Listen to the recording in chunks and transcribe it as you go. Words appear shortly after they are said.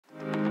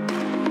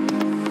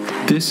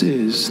This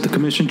is the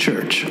Commission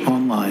Church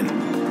Online.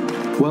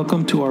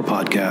 Welcome to our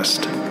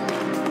podcast.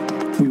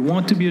 We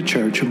want to be a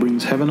church who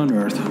brings heaven on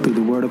earth through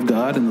the Word of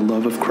God and the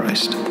love of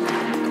Christ.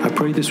 I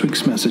pray this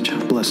week's message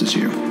blesses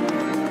you.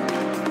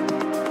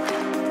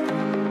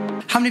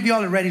 How many of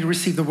y'all are ready to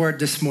receive the word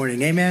this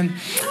morning? Amen.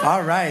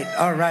 All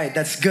right.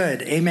 That's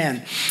good.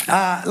 Amen.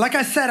 Like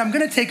I said, I'm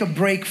going to take a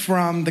break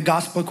from the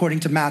gospel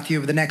according to Matthew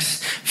over the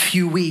next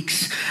few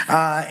weeks.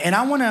 And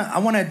I want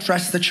to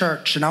address the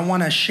church, and I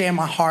want to share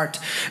my heart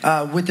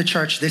with the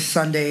church this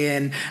Sunday.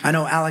 And I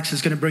know Alex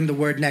is going to bring the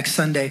word next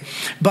Sunday.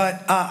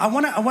 But I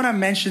want to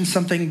mention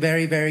something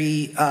very,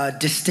 very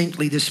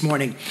distinctly this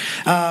morning.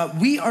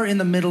 We are in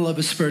the middle of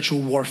a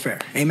spiritual warfare.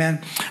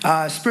 Amen.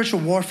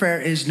 Spiritual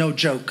warfare is no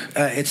joke.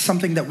 It's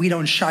something that we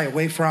don't shy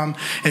away from.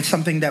 It's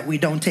something that we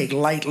don't take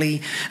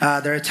lightly.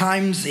 There are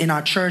times in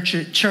our church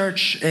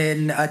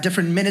in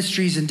different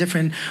ministries and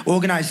different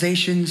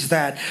organizations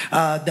that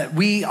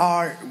we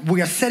are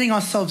setting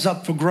ourselves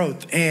up for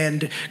growth,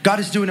 and God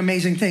is doing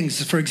amazing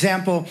things. For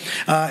example,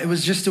 it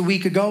was just a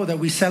week ago that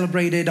we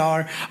celebrated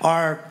our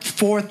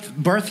 4th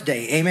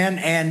birthday. Amen.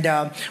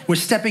 And we're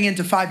stepping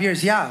into 5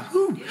 years. Yeah.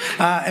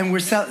 And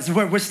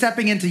we're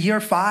stepping into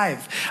year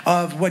 5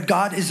 of what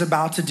God is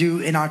about to do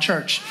in our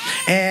church.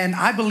 And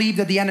I believe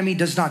that the enemy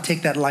does not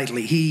take that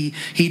lightly.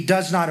 He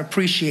does not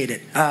appreciate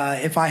it,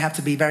 if I have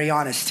to be very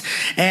honest.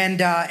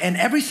 And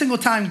every single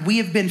time we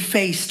have been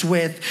faced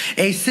with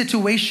a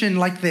situation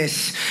like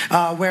this,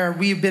 where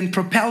we've been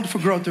propelled for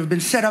growth, we've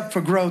been set up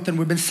for growth, and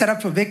we've been set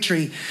up for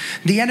victory,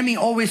 the enemy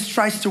always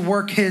tries to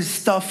work his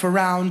stuff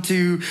around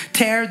to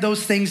tear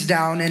those things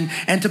down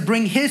and to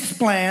bring his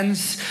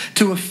plans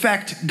to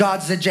affect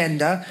God's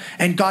agenda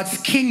and God's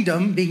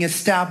kingdom being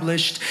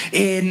established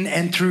in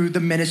and through the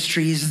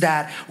ministries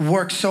that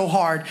work so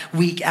hard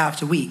week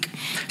after week.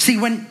 See,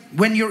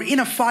 when you're in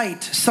a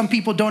fight, some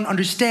people don't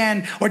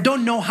understand or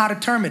don't know how to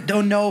term it,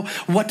 don't know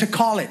what to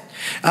call it.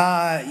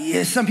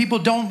 Some people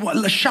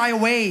don't shy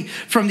away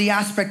from the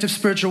aspect of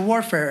spiritual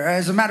warfare.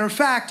 As a matter of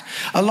fact,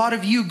 a lot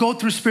of you go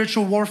through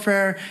spiritual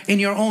warfare in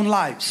your own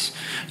lives.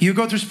 You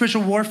go through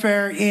spiritual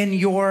warfare in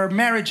your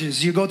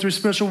marriages. You go through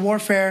spiritual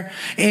warfare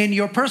in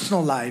your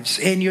personal lives,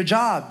 in your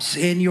jobs,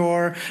 in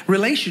your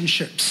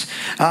relationships.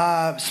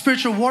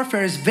 Spiritual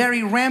warfare is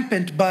very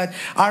rampant, but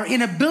our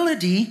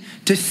inability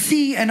to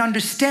see and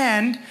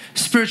understand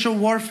spiritual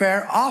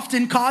warfare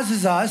often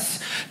causes us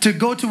to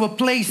go to a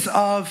place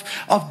of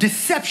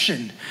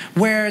deception,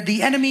 where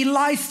the enemy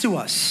lies to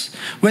us,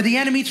 where the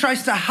enemy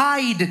tries to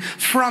hide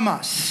from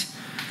us.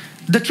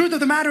 The truth of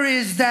the matter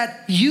is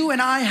that you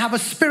and I have a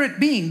spirit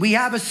being. We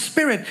have a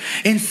spirit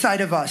inside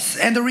of us.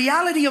 And the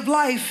reality of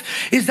life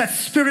is that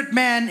spirit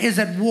man is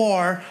at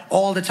war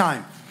all the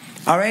time.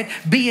 All right?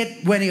 Be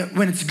it when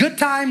it's good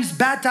times,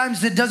 bad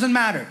times, it doesn't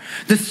matter.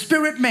 The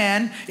spirit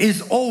man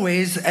is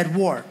always at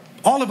war.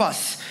 All of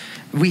us,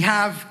 we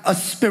have a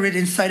spirit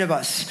inside of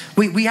us.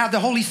 We have the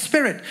Holy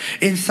Spirit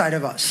inside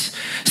of us.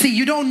 See,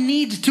 you don't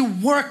need to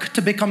work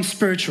to become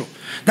spiritual.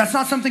 That's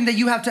not something that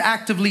you have to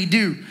actively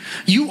do.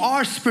 You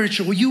are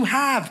spiritual. You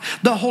have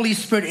the Holy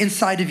Spirit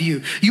inside of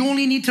you. You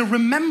only need to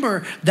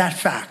remember that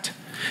fact.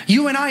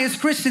 You and I as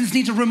Christians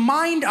need to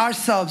remind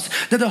ourselves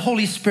that the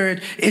Holy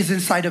Spirit is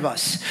inside of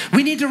us.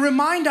 We need to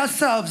remind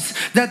ourselves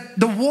that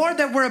the war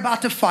that we're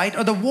about to fight,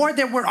 or the war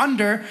that we're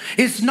under,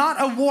 is not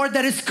a war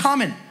that is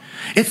common.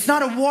 It's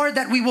not a war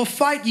that we will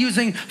fight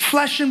using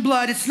flesh and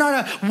blood. It's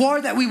not a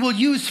war that we will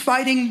use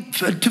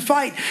to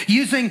fight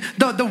using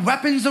the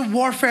weapons of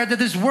warfare that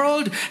this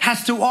world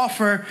has to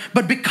offer.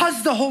 But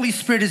because the Holy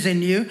Spirit is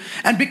in you,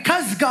 and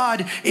because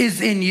God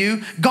is in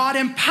you, God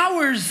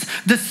empowers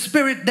the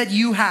spirit that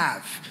you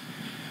have.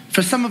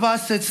 For some of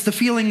us, it's the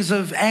feelings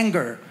of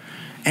anger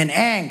and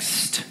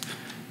angst.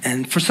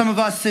 And for some of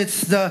us,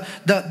 it's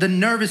the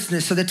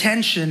nervousness or the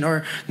tension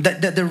or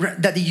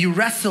that you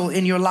wrestle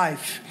in your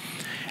life.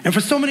 And for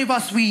so many of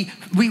us, we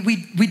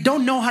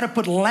don't know how to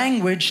put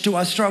language to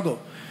our struggle.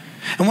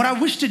 And what I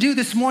wish to do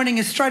this morning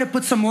is try to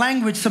put some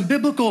language, a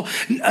biblical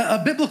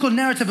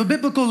narrative, a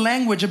biblical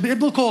language, a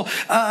biblical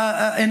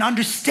an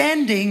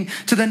understanding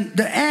to the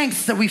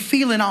angst that we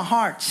feel in our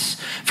hearts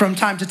from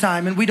time to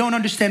time, and we don't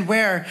understand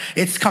where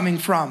it's coming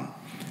from.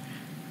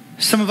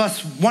 Some of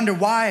us wonder,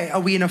 why are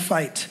we in a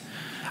fight?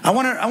 I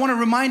want to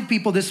remind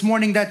people this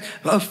morning that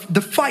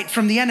the fight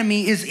from the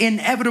enemy is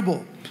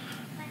inevitable.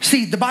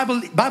 See, the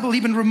Bible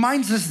even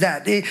reminds us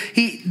that.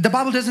 The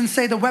Bible doesn't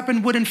say the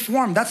weapon wouldn't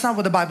form. That's not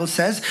what the Bible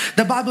says.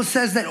 The Bible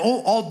says that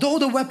although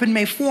the weapon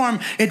may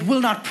form, it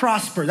will not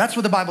prosper. That's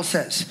what the Bible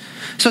says.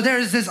 So there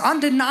is this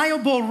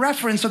undeniable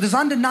reference, or this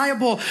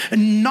undeniable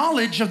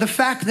knowledge of the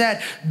fact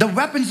that the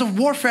weapons of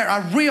warfare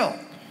are real.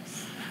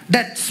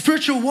 That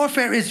spiritual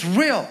warfare is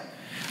real.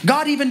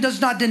 God even does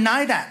not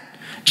deny that.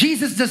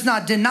 Jesus does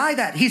not deny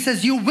that. He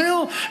says you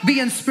will be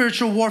in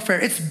spiritual warfare.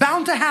 It's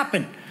bound to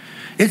happen.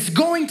 It's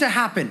going to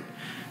happen.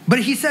 But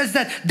he says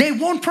that they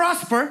won't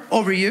prosper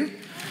over you.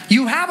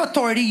 You have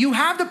authority. You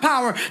have the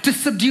power to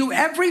subdue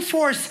every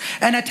force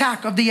and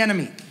attack of the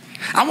enemy.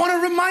 I want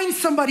to remind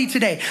somebody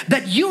today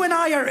that you and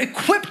I are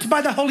equipped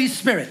by the Holy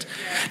Spirit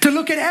to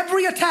look at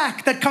every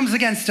attack that comes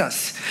against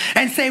us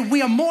and say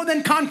we are more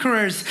than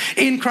conquerors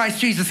in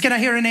Christ Jesus. Can I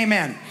hear an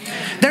amen?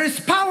 There is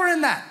power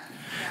in that.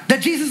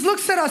 That Jesus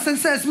looks at us and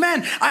says,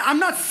 man, I'm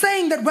not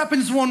saying that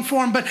weapons won't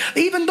form, but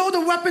even though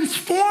the weapons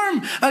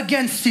form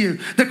against you,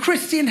 the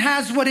Christian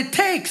has what it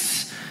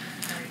takes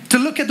to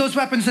look at those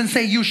weapons and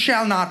say, you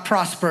shall not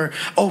prosper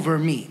over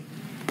me.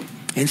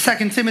 In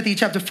 2 Timothy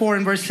chapter 4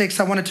 and verse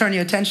 6, I want to turn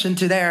your attention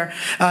to there.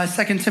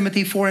 2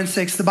 Timothy 4 and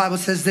 6, the Bible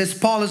says this.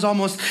 Paul is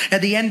almost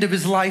at the end of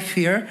his life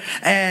here.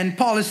 And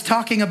Paul is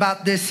talking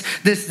about this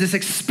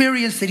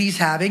experience that he's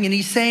having. And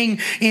he's saying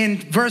in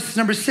verse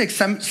number 6,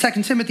 2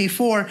 Timothy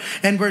 4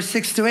 and verse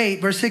 6 to 8.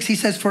 Verse 6, he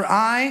says, for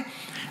I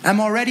am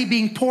already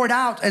being poured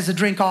out as a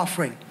drink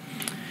offering.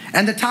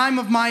 And the time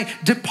of my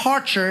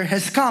departure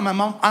has come.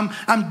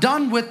 I'm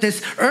done with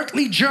this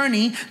earthly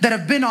journey that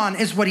I've been on,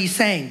 is what he's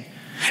saying.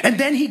 And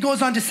then he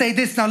goes on to say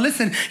this. Now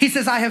listen, he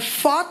says, I have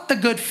fought the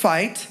good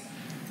fight.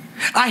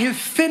 I have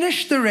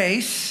finished the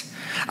race.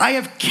 I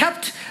have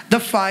kept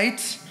the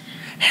fight.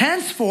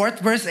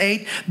 Henceforth, verse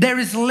 8, there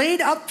is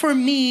laid up for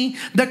me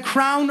the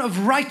crown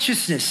of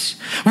righteousness,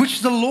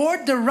 which the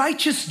Lord, the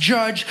righteous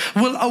judge,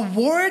 will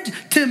award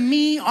to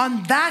me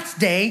on that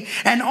day,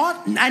 and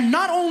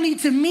not only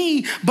to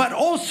me, but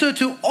also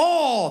to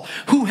all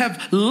who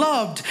have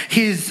loved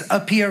his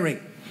appearing.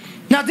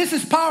 Now, this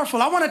is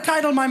powerful. I want to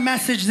title my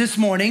message this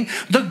morning,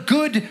 The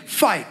Good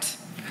Fight.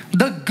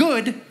 The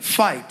Good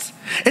Fight.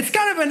 It's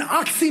kind of an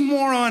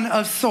oxymoron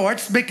of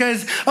sorts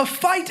because a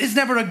fight is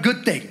never a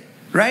good thing,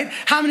 right?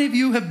 How many of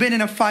you have been in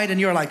a fight and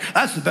you're like,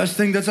 that's the best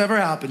thing that's ever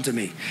happened to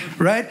me,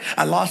 right?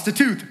 I lost a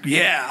tooth.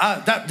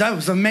 Yeah, that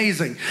was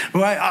amazing.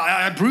 Right?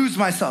 I bruised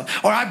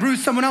myself, or I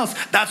bruised someone else.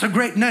 That's a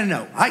great,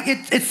 no.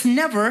 It's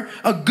never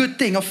a good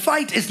thing. A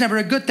fight is never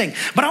a good thing.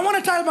 But I want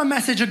to title my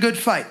message, A Good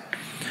Fight.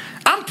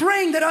 I'm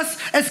praying that us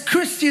as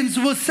Christians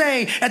will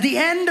say at the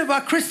end of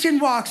our Christian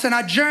walks and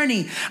our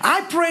journey,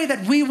 I pray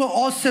that we will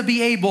also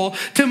be able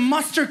to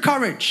muster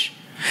courage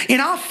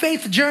in our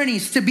faith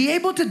journeys to be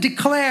able to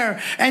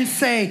declare and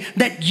say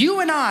that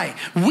you and I,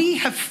 we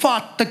have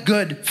fought the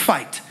good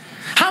fight.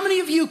 How many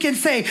of you can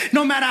say,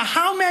 no matter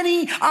how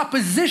many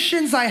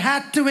oppositions I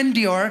had to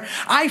endure,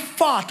 I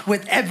fought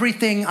with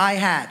everything I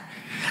had?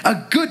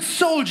 A good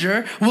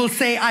soldier will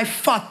say, I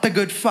fought the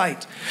good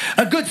fight.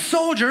 A good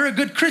soldier, a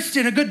good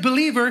Christian, a good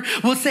believer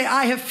will say,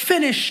 I have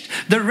finished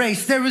the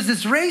race. There was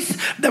this race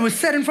that was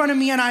set in front of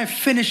me and I have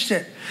finished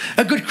it.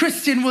 A good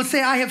Christian will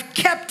say, I have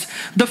kept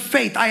the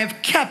faith. I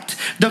have kept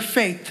the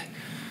faith.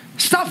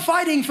 Stop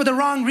fighting for the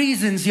wrong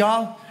reasons,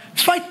 y'all.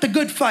 Fight the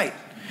good fight.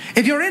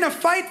 If you're in a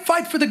fight,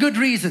 fight for the good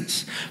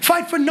reasons.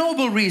 Fight for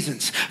noble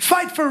reasons.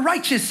 Fight for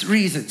righteous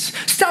reasons.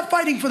 Stop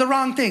fighting for the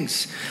wrong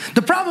things.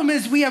 The problem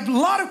is we have a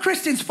lot of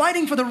Christians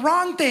fighting for the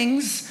wrong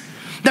things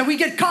that we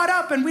get caught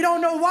up and we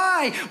don't know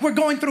why we're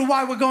going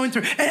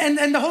through.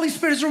 And the Holy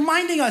Spirit is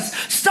reminding us,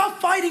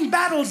 stop fighting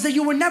battles that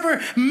you were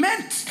never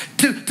meant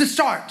to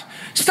start.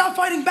 Stop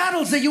fighting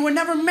battles that you were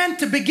never meant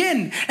to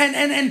begin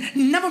and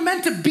never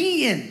meant to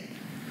be in.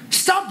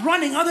 Stop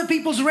running other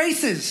people's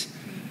races.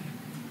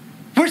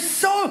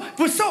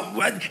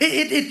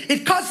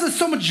 It causes us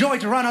so much joy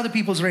to run other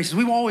people's races.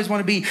 We always want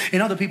to be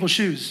in other people's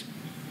shoes.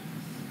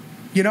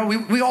 You know,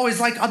 we always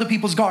like other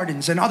people's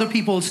gardens and other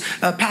people's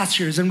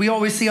pastures, and we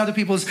always see other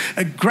people's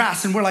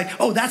grass, and we're like,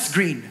 oh, that's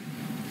green.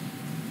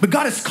 But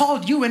God has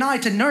called you and I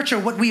to nurture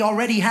what we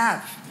already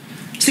have.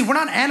 See, we're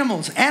not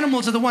animals.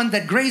 Animals are the ones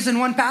that graze in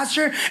one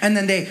pasture, and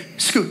then they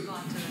scoot.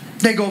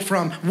 They go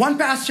from one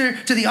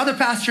pasture to the other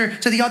pasture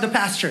to the other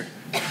pasture.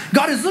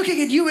 God is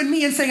looking at you and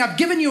me and saying, I've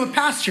given you a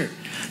pasture.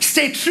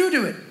 Stay true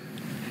to it.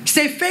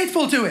 Stay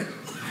faithful to it.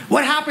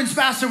 What happens,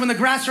 Pastor, when the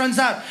grass runs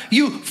out?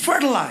 You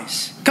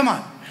fertilize. Come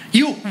on.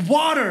 You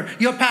water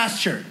your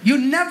pasture. You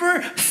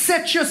never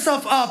set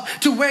yourself up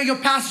to where your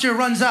pasture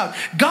runs out.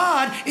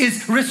 God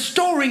is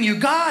restoring you.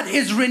 God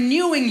is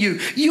renewing you.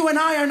 You and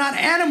I are not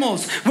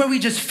animals where we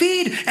just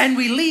feed and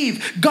we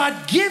leave.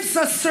 God gives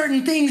us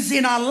certain things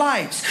in our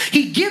lives.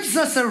 He gives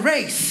us a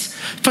race.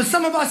 For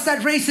some of us,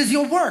 that race is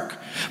your work.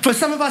 For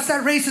some of us,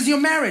 that race is your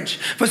marriage.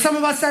 For some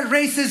of us, that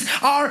race is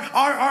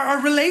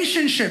our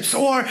relationships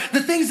or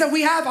the things that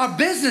we have, our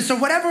business or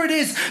whatever it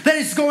is that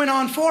is going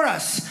on for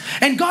us.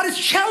 And God is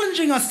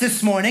challenging us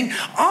this morning.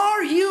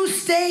 Are you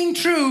staying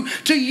true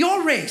to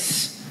your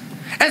race?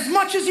 As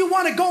much as you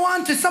want to go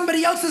on to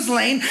somebody else's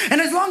lane,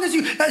 and as long as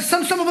you,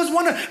 some of us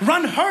want to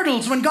run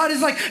hurdles when God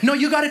is like, no,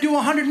 you got to do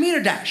a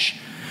 100-meter dash.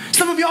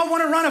 Some of y'all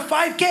want to run a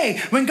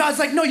 5K when God's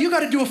like, no, you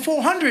got to do a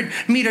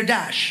 400-meter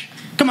dash.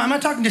 Come on, I'm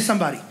not talking to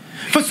somebody.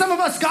 For some of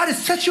us, God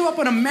has set you up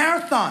on a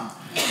marathon.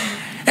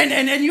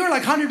 And you're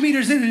like 100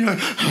 meters in and you're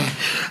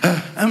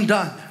like, I'm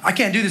done. I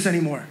can't do this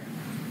anymore.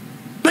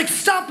 Like,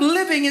 stop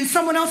living in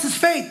someone else's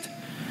faith.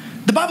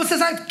 The Bible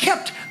says, I've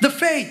kept the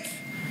faith.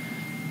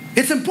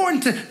 It's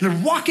important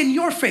to walk in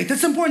your faith.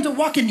 It's important to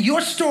walk in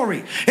your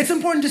story. It's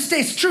important to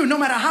stay true no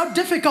matter how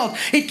difficult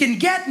it can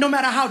get, no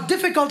matter how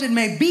difficult it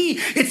may be.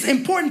 It's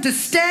important to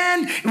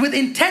stand with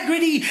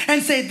integrity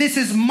and say, this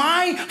is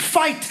my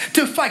fight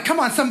to fight. Come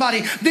on,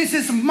 somebody. This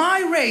is my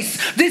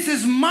race. This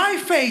is my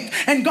faith.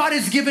 And God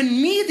has given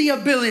me the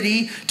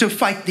ability to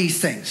fight these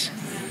things.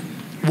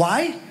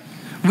 Why?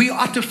 We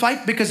ought to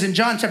fight because in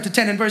John chapter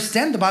 10 and verse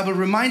 10, the Bible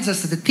reminds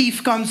us that the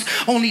thief comes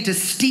only to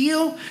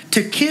steal,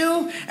 to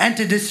kill, and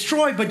to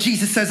destroy. But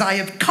Jesus says, I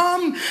have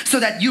come so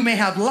that you may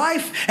have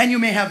life and you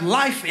may have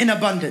life in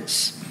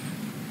abundance.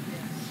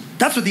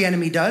 That's what the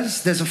enemy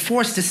does. There's a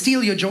force to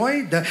steal your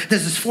joy. There's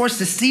this force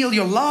to steal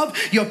your love,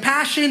 your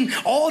passion,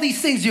 all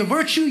these things, your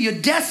virtue, your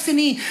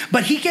destiny.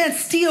 But he can't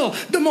steal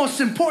the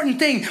most important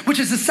thing, which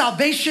is the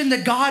salvation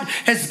that God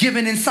has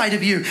given inside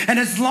of you. And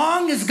as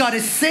long as God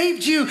has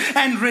saved you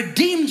and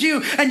redeemed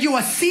you and you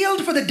are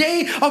sealed for the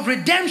day of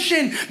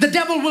redemption, the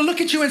devil will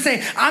look at you and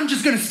say, I'm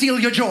just going to steal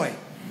your joy.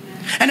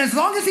 And as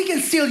long as he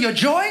can steal your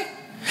joy,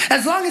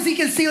 as long as he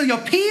can steal your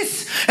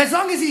peace, as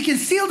long as he can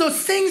steal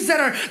those things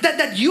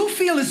that you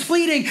feel is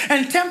fleeting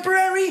and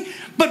temporary,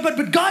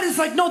 but God is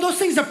like, no, those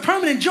things are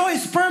permanent. Joy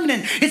is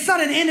permanent. It's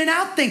not an in and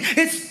out thing.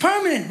 It's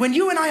permanent. When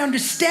you and I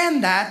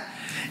understand that,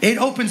 it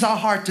opens our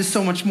heart to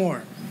so much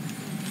more.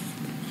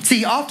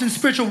 See, often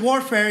spiritual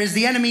warfare is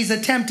the enemy's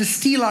attempt to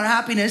steal our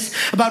happiness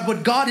about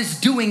what God is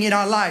doing in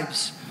our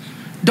lives.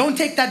 Don't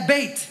take that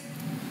bait.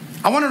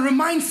 I want to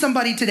remind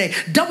somebody today,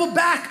 double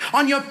back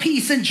on your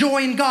peace and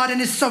joy in God and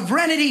His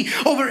sovereignty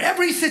over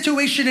every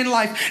situation in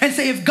life and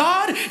say, if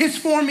God is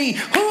for me,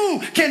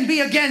 who can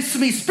be against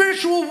me?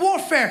 Spiritual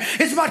warfare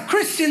is about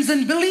Christians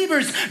and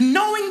believers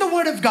knowing the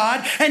Word of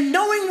God and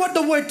knowing what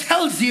the Word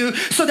tells you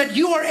so that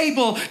you are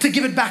able to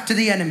give it back to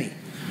the enemy.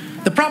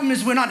 The problem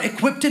is we're not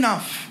equipped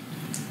enough.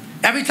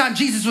 Every time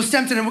Jesus was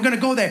tempted, and we're going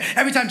to go there,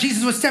 every time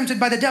Jesus was tempted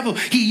by the devil,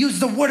 He used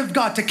the Word of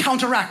God to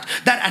counteract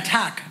that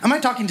attack. Am I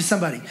talking to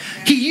somebody?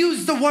 He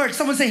used the Word.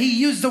 Someone say He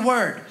used the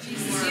Word.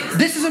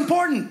 This is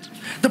important.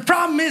 The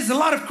problem is a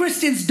lot of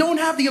Christians don't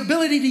have the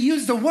ability to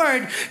use the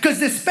Word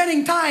because they're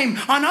spending time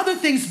on other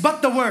things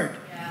but the Word.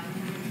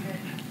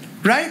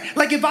 Right?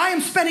 Like if I am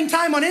spending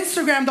time on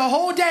Instagram the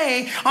whole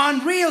day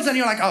on Reels and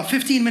you're like, oh,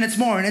 15 minutes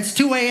more and it's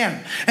 2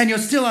 a.m. and you're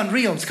still on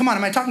Reels. Come on,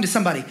 am I talking to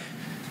somebody?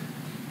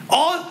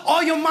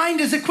 All your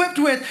mind is equipped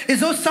with is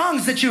those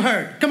songs that you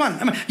heard. Come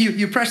on,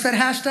 you press that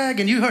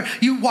hashtag and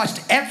you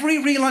watched every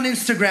reel on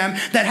Instagram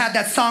that had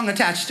that song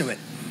attached to it.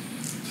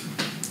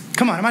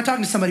 Come on, am I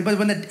talking to somebody? But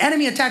when the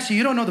enemy attacks you,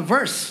 you don't know the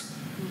verse.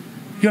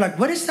 You're like,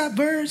 what is that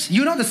verse?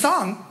 You know the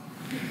song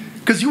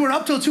because you were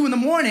up till 2 in the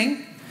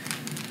morning.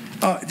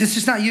 Oh, it's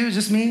just not you, it's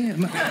just me.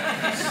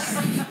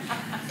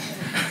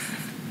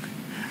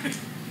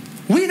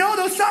 We know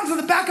those songs on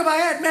the back of our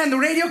head. Man, the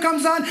radio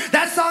comes on,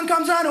 that song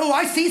comes on. Oh,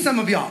 I see some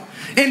of y'all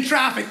in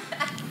traffic.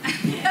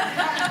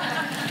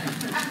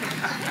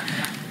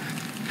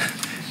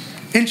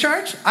 In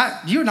church,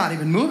 you're not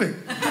even moving.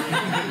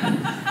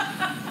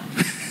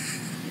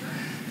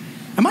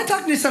 Am I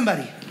talking to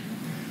somebody?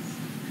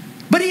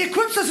 But He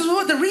equips us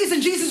with the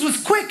reason Jesus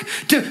was quick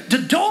to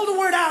dole the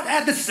word out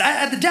at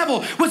the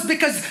devil was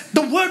because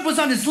the word was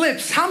on His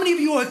lips. How many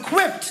of you are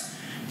equipped?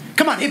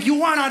 Come on, if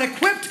you are not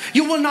equipped,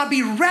 you will not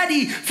be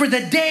ready for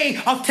the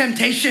day of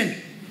temptation.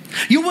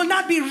 You will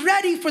not be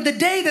ready for the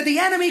day that the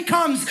enemy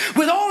comes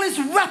with all his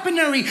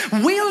weaponry,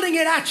 wielding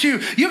it at you.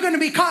 You're going to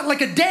be caught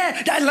like a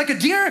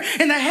deer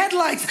in the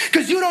headlights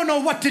because you don't know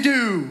what to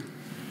do.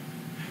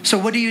 So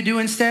what do you do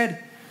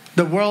instead?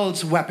 The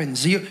world's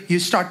weapons. You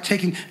start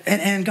taking,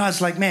 and God's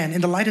like, man,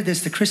 in the light of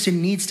this, the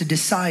Christian needs to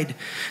decide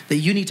that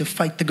you need to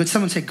fight the good.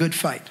 Someone say good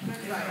fight.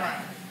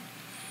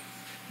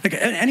 Like,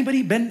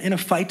 anybody been in a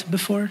fight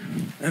before?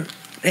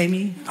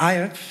 Amy, I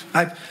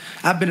have.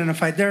 I've been in a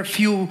fight. There are a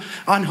few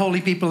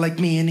unholy people like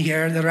me in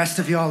here. The rest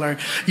of y'all are,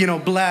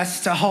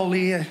 blessed,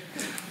 holy.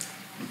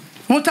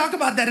 We'll talk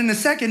about that in a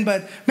second,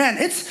 but man,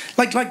 it's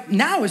like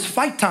now is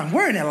fight time.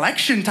 We're in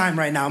election time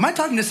right now. Am I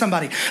talking to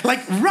somebody?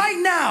 Like right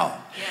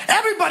now,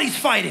 everybody's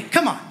fighting.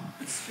 Come on.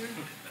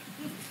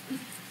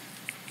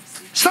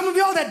 Some of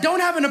y'all that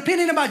don't have an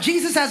opinion about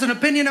Jesus has an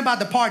opinion about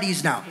the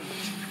parties now.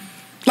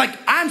 Like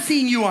I'm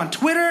seeing you on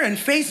Twitter and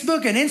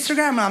Facebook and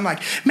Instagram and I'm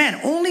like, man,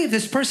 only if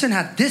this person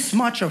had this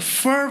much of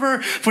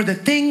fervor for the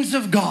things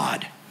of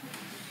God.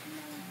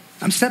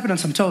 I'm stepping on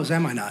some toes,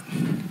 am I not?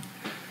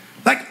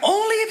 Like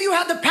only if you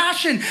have the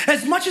passion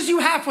as much as you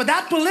have for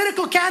that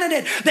political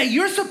candidate that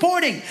you're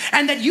supporting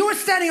and that you are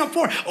standing up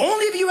for,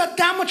 only if you have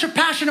that much of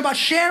passion about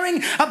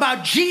sharing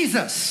about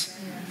Jesus.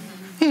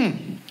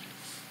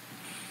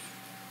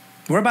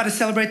 We're about to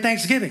celebrate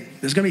Thanksgiving.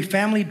 There's going to be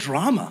family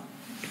drama.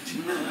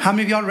 How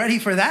many of y'all ready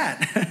for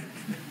that?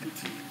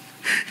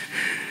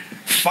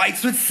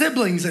 Fights with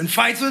siblings and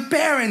fights with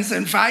parents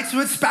and fights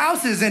with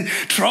spouses and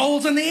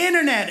trolls on the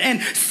internet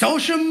and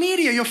social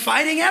media. You're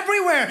fighting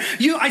everywhere.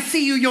 I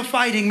see you're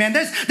fighting, man.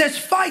 There's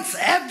fights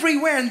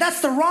everywhere, and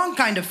that's the wrong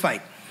kind of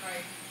fight.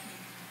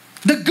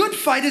 The good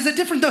fight is a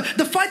different,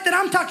 the fight that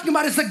I'm talking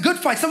about is a good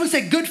fight. Someone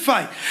say good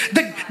fight.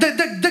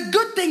 The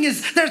good thing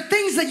is there are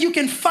things that you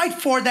can fight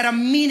for that are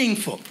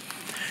meaningful.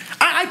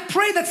 I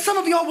pray that some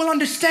of y'all will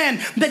understand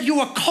that you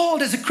are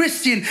called as a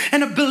Christian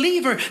and a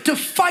believer to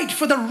fight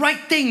for the right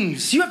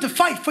things. You have to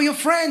fight for your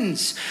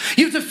friends.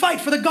 You have to fight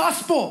for the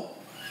gospel.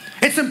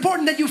 It's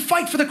important that you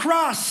fight for the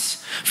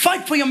cross.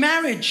 Fight for your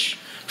marriage.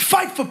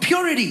 Fight for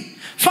purity.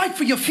 Fight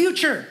for your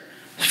future.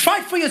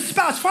 Fight for your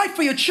spouse. Fight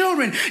for your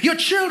children,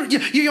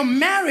 your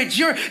marriage,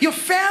 your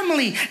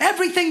family,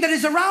 everything that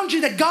is around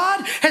you that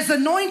God has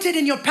anointed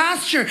in your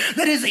pasture,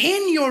 that is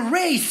in your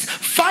race.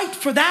 Fight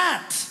for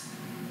that.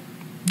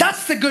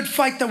 That's the good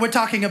fight that we're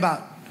talking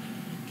about.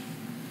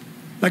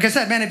 Like I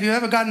said, man, if you've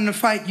ever gotten in a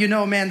fight, you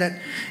know, man, that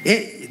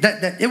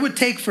it would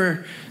take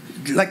for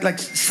like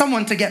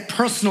someone to get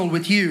personal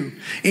with you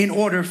in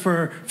order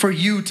for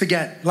you to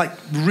get like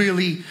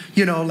really,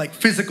 like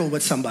physical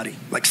with somebody.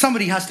 Like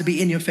somebody has to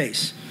be in your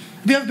face.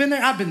 Have you ever been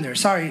there? I've been there.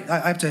 Sorry,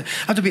 I'm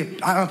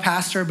a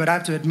pastor, but I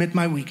have to admit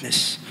my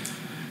weakness.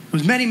 It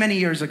was many, many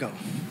years ago,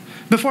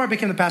 before I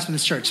became the pastor of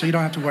this church, so you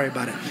don't have to worry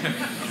about it.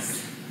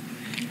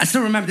 I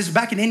still remember, this is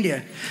back in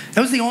India. That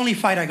was the only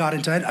fight I got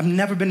into. I've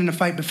never been in a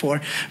fight before.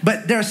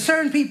 But there are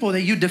certain people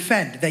that you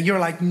defend, that you're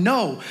like,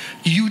 no,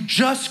 you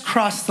just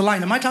crossed the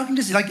line. Am I talking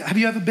to, like, have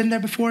you ever been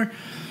there before?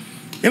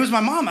 It was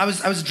my mom. I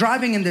was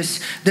driving in this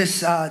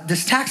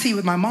taxi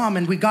with my mom,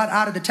 and we got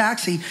out of the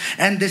taxi,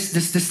 and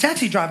this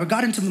taxi driver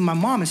got into my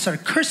mom and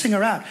started cursing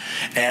her out.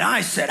 And I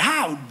said,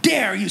 "How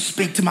dare you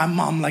speak to my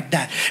mom like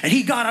that?" And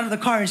he got out of the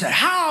car and said,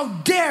 "How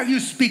dare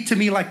you speak to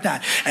me like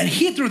that?" And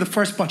he threw the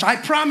first punch. I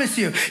promise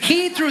you,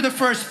 he threw the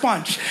first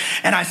punch.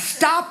 And I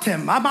stopped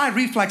him. My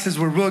reflexes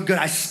were real good.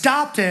 I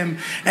stopped him,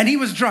 and he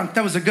was drunk.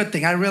 That was a good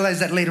thing. I realized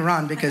that later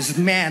on because,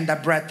 man,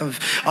 that breadth of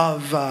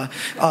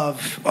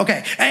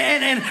okay.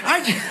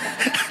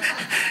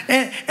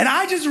 And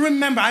I just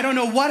remember, I don't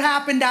know what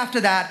happened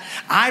after that.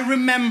 I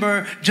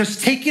remember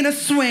just taking a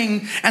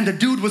swing and the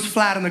dude was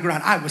flat on the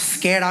ground. I was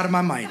scared out of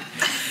my mind.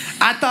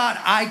 I thought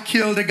I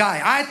killed a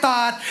guy. I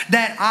thought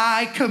that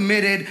I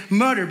committed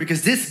murder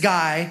because this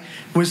guy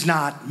was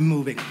not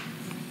moving.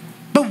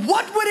 But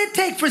what would it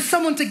take for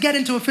someone to get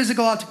into a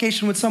physical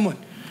altercation with someone?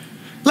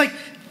 Like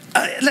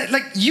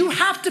you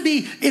have to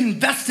be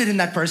invested in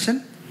that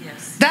person.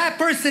 That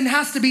person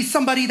has to be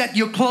somebody that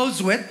you're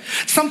close with,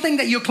 something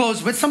that you're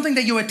close with, something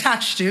that you're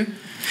attached to.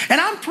 And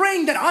I'm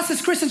praying that us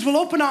as Christians will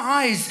open our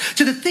eyes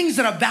to the things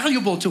that are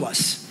valuable to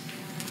us.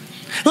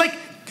 Like,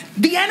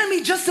 the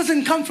enemy just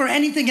doesn't come for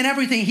anything and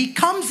everything. He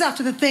comes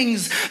after the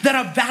things that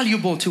are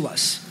valuable to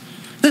us.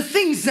 The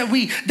things that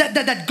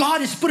that God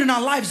has put in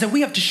our lives that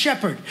we have to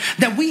shepherd,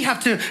 that we have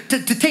to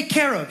take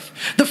care of.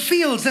 The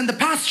fields and the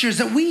pastures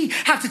that we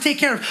have to take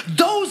care of.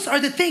 Those are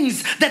the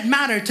things that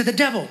matter to the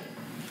devil.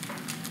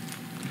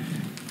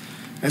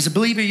 As a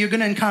believer, you're going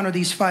to encounter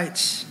these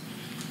fights.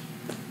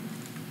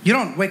 You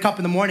don't wake up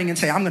in the morning and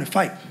say, "I'm going to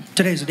fight.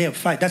 Today's a day of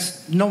fight."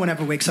 No one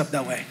ever wakes up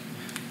that way.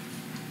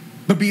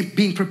 But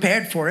being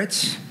prepared for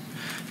it,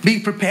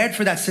 being prepared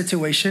for that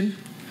situation,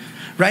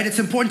 right? It's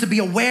important to be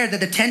aware that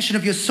the tension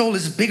of your soul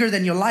is bigger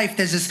than your life.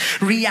 There's this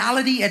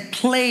reality at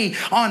play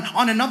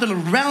on another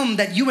realm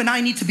that you and I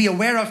need to be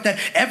aware of, that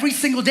every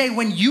single day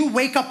when you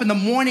wake up in the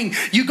morning,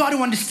 you got to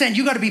understand,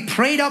 you got to be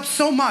prayed up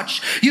so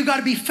much. You got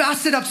to be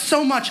fasted up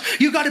so much.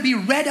 You got to be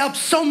read up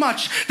so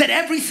much that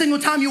every single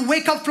time you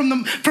wake up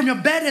from your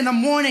bed in the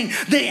morning,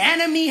 the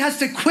enemy has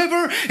to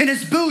quiver in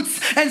his boots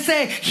and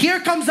say, "Here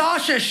comes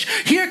Ashish.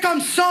 Here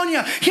comes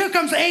Sonia. Here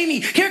comes Amy.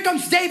 Here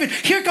comes David.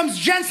 Here comes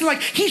Jensen."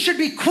 Like, he should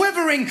be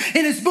quivering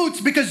in his boots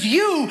because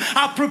you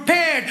are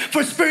prepared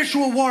for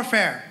spiritual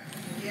warfare.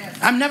 Yes.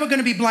 I'm never going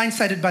to be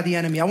blindsided by the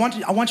enemy. I want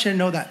you to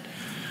know that.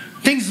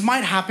 Things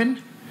might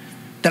happen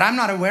that I'm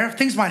not aware of.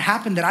 Things might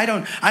happen that I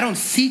don't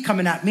see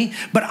coming at me,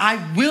 but I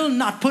will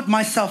not put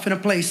myself in a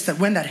place that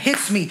when that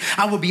hits me,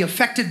 I will be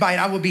affected by it.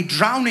 I will be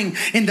drowning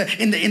in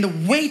the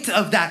weight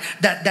of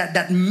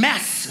that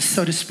mess,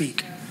 so to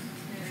speak.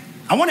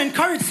 I want to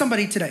encourage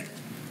somebody today.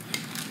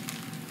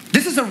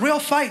 This is a real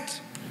fight.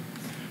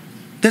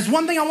 There's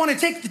one thing I want to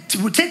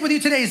take with you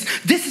today is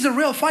this is a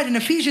real fight. In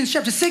Ephesians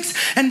chapter 6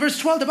 and verse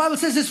 12, the Bible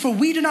says this: "For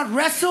we do not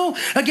wrestle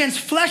against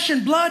flesh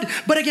and blood,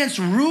 but against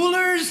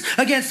rulers,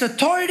 against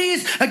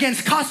authorities,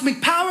 against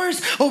cosmic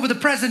powers over the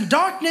present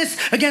darkness,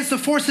 against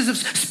the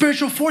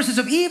spiritual forces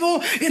of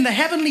evil in the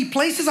heavenly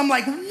places." I'm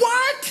like,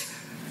 what?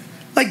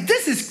 Like,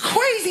 this is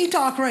crazy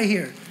talk right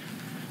here.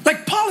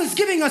 Like, Paul is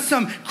giving us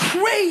some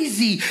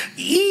crazy,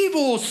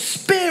 evil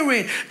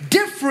spirit,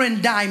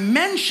 different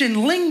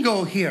dimension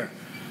lingo here.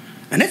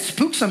 And it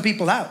spooks some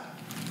people out.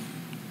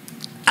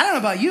 I don't know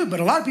about you, but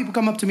a lot of people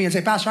come up to me and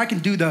say, "Pastor, I can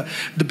do the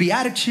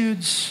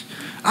Beatitudes.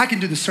 I can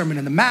do the Sermon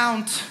on the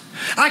Mount.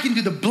 I can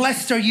do the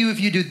blessed are you if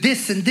you do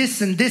this and this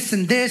and this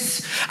and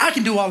this. I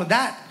can do all of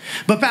that.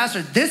 But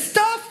Pastor, this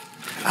stuff,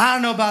 I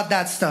don't know about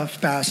that stuff,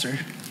 Pastor.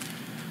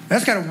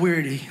 That's kind of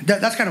weirdy.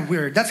 That's kind of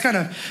weird. That's kind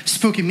of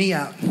spooking me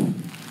out."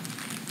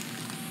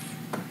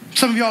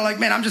 Some of y'all are like,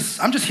 "Man, I'm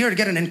just here to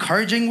get an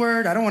encouraging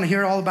word. I don't want to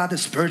hear all about the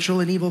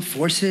spiritual and evil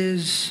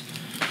forces."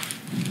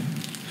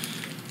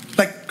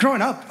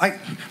 growing up,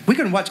 we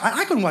couldn't watch,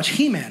 I couldn't watch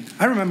He-Man.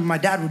 I remember my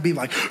dad would be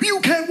like, you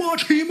can't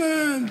watch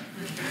He-Man.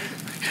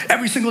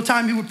 Every single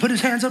time he would put his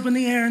hands up in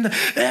the air and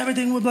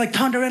everything would like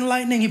thunder and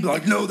lightning. He'd be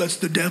like, no, that's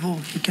the devil.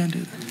 You can't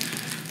do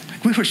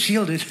that. We were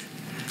shielded.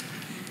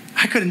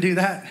 I couldn't do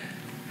that.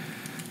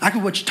 I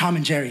could watch Tom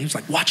and Jerry. He was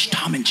like, watch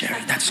Tom and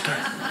Jerry. That's good.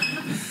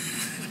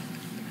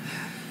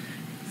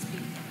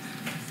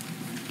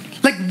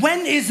 Like,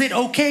 when is it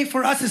okay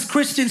for us as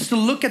Christians to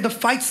look at the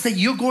fights that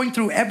you're going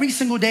through every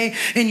single day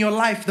in your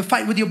life? The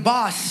fight with your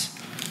boss.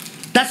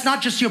 That's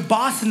not just your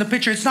boss in the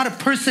picture. It's not a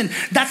person.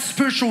 That's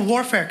spiritual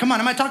warfare. Come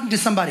on, am I talking to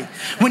somebody?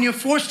 When you're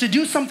forced to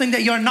do something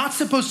that you're not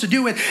supposed to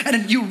do it,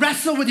 and you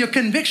wrestle with your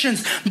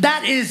convictions,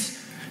 that is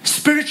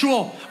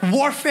spiritual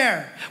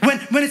warfare.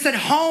 When it's at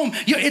home,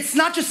 it's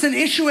not just an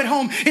issue at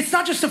home. It's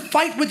not just a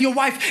fight with your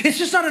wife. It's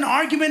just not an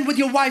argument with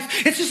your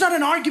wife. It's just not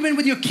an argument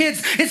with your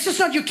kids. It's just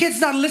not your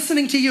kids not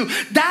listening to you.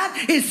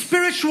 That is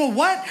spiritual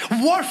what?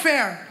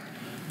 Warfare.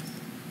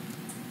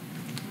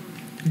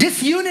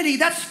 Disunity,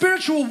 that's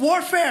spiritual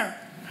warfare.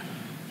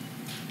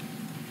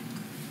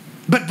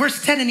 But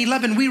verse 10 and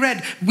 11, we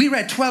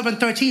read 12 and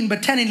 13,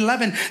 but 10 and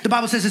 11, the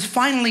Bible says is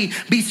finally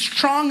be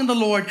strong in the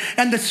Lord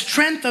and the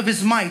strength of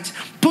his might.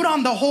 Put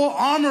on the whole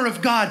armor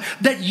of God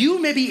that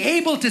you may be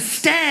able to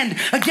stand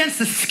against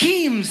the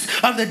schemes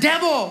of the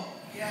devil.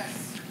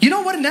 Yes. You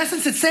know what in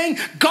essence it's saying?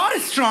 God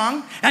is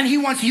strong and he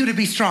wants you to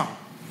be strong.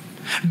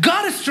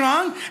 God is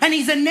strong and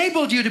he's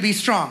enabled you to be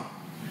strong.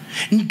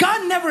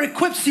 God never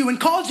equips you and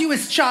calls you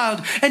his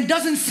child and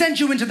doesn't send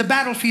you into the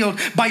battlefield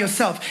by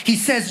yourself. He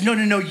says, no,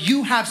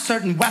 you have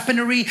certain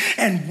weaponry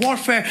and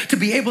warfare to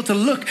be able to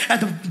look at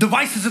the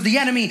devices of the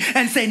enemy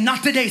and say,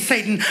 not today,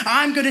 Satan.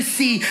 I'm going to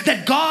see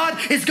that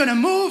God is going to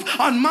move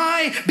on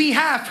my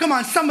behalf. Come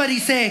on, somebody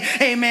say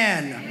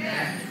amen.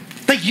 Amen.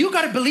 Like, you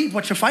got to believe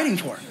what you're fighting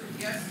for.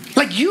 Yes.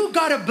 Like, you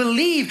got to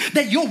believe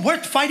that you're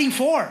worth fighting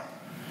for.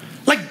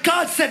 Like,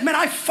 God said, man,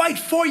 I fight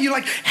for you.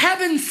 Like,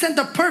 heaven sent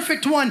the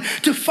perfect one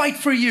to fight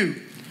for you.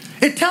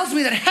 It tells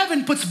me that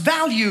heaven puts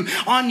value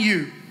on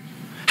you.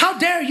 How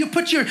dare you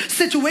put your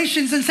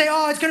situations and say,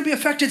 oh, it's going to be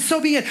affected,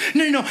 so be it.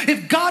 No.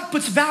 If God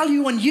puts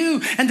value on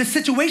you and the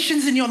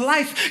situations in your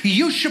life,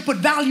 you should put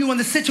value on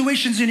the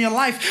situations in your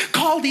life.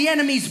 Call the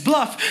enemy's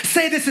bluff.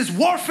 Say this is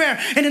warfare.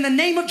 And in the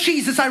name of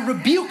Jesus, I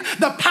rebuke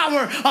the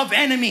power of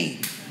enemy.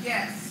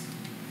 Yes.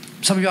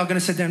 Some of you are going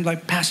to sit there and be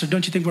like, Pastor,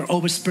 don't you think we're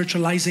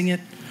over-spiritualizing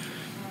it?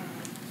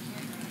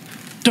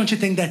 Don't you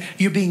think that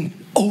you're being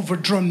over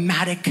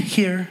dramatic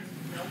here?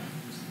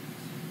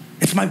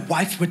 It's my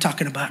wife we're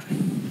talking about.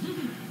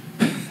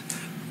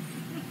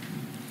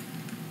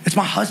 It's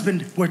my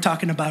husband we're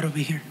talking about over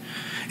here.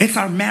 It's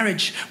our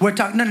marriage we're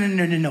talking.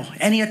 No.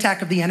 Any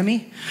attack of the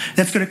enemy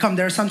that's going to come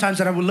there. Sometimes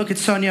that I will look at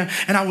Sonia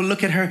and I will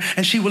look at her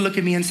and she will look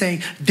at me and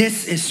say,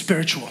 this is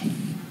spiritual.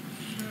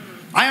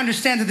 I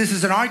understand that this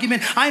is an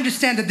argument. I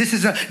understand that this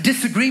is a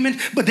disagreement,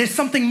 but there's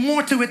something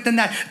more to it than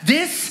that.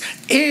 This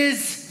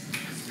is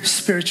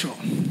spiritual.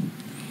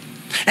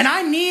 And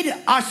I need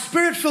our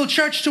spirit-filled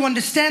church to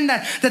understand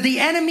that the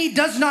enemy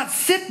does not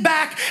sit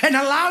back and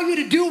allow you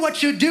to do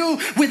what you do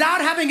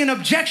without having an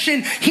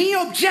objection. He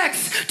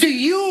objects to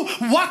you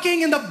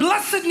walking in the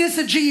blessedness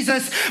of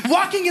Jesus,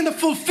 walking in the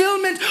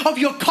fulfillment of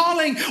your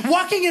calling,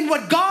 walking in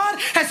what God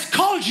has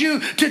called you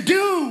to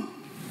do.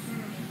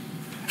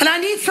 And I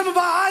need some of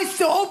our eyes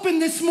to open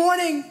this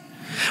morning.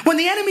 When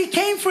the enemy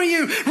comes for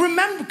you,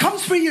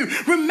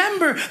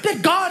 remember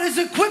that God has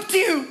equipped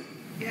you.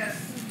 Yes.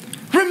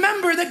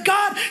 Remember that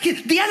God,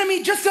 the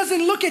enemy just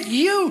doesn't look at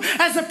you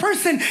as a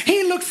person.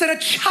 He looks at a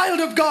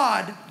child of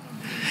God.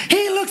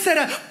 He looks at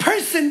a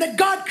person that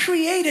God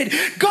created,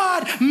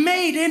 God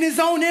made in his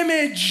own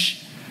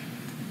image.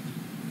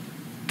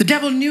 The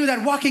devil knew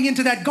that walking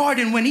into that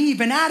garden when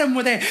Eve and Adam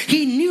were there,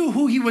 he knew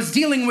who he was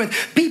dealing with,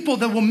 people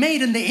that were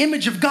made in the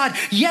image of God,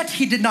 yet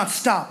he did not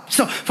stop.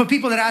 So for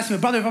people that ask me,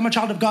 brother, if I'm a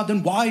child of God,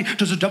 then why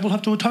does the devil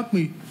have to attack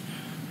me?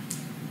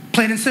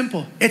 Plain and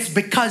simple. It's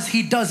because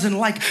he doesn't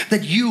like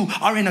that you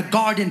are in a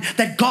garden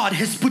that God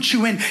has put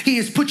you in. He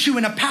has put you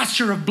in a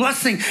pasture of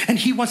blessing and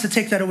he wants to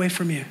take that away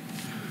from you.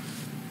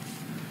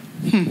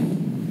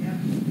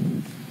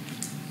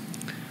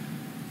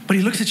 But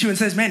he looks at you and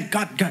says, man,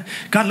 God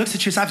looks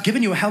at you and says, I've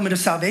given you a helmet of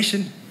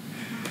salvation.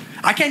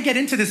 I can't get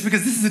into this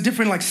because this is a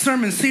different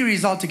sermon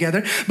series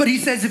altogether. But he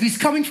says, if he's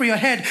coming for your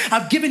head,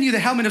 I've given you the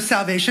helmet of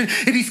salvation.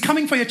 If he's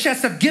coming for your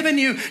chest, I've given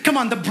you,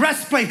 the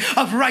breastplate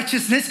of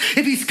righteousness.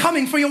 If he's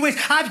coming for your waist,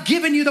 I've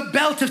given you the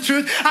belt of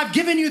truth. I've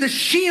given you the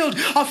shield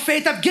of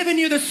faith. I've given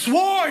you the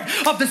sword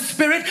of the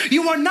Spirit.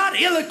 You are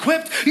not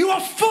ill-equipped. You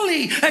are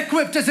fully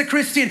equipped as a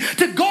Christian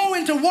to go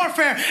into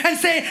warfare and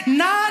say,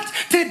 not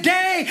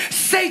today,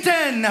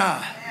 Satan.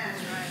 I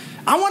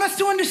want us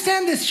to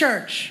understand this,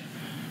 church.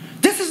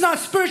 This is not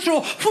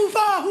spiritual.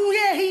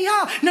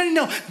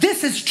 No.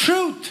 This is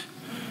truth.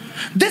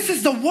 This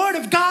is the word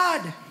of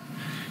God.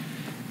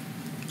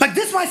 Like,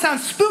 this might sound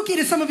spooky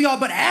to some of y'all,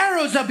 but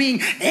arrows are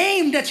being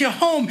aimed at your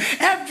home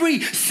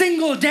every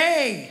single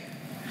day.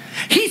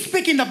 He's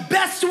picking the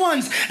best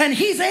ones and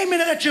he's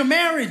aiming it at your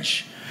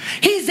marriage.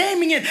 He's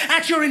aiming it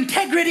at your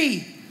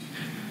integrity.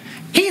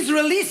 He's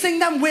releasing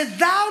them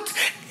without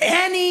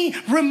any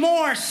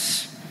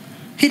remorse.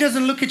 He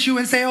doesn't look at you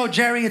and say, oh,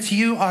 Jerry, it's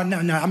you. Oh, no,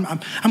 I'm going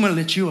to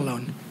let you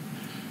alone.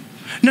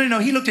 No.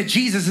 He looked at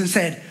Jesus and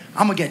said,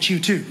 I'm going to get you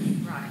too.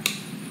 Right.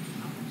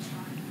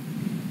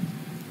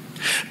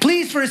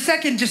 Please, for a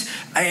second,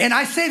 and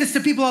I say this to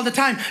people all the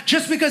time,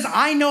 just because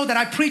I know that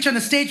I preach on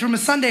the stage from a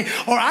Sunday,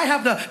 or I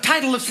have the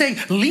title of saying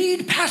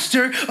lead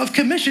pastor of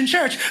Commission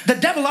Church, the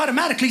devil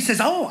automatically says,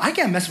 oh, I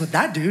can't mess with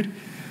that dude.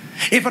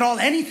 If at all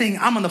anything,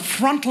 I'm on the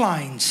front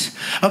lines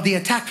of the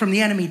attack from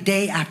the enemy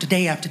day after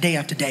day after day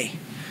after day.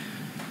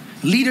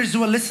 Leaders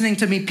who are listening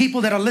to me,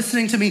 people that are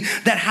listening to me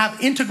that have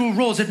integral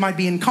roles. It might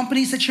be in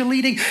companies that you're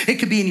leading. It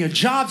could be in your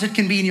jobs. It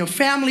can be in your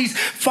families.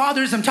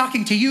 Fathers, I'm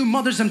talking to you.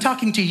 Mothers, I'm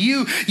talking to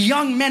you.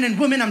 Young men and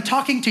women, I'm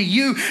talking to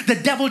you. The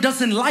devil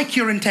doesn't like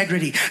your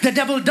integrity. The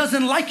devil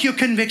doesn't like your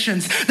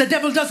convictions. The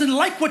devil doesn't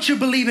like what you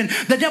believe in.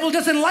 The devil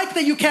doesn't like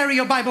that you carry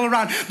your Bible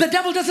around. The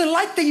devil doesn't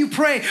like that you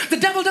pray. The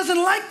devil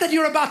doesn't like that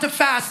you're about to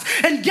fast.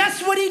 And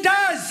guess what he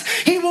does?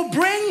 He will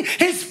bring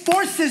his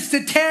forces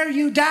to tear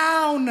you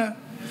down.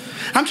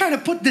 I'm trying to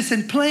put this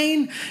in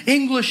plain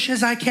English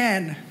as I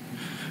can.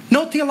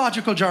 No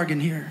theological jargon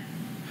here.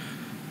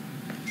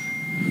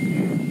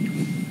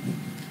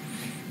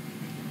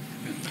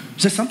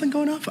 Is there something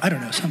going off? I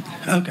don't know. Something.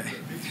 Okay.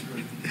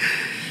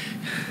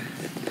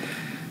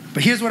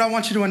 But here's what I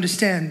want you to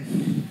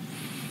understand.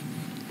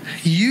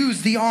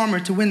 Use the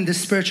armor to win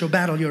this spiritual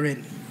battle you're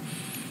in.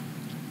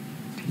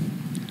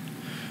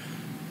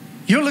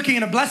 You're looking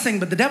at a blessing,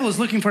 but the devil is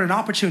looking for an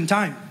opportune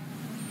time.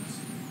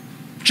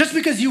 Just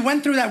because you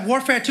went through that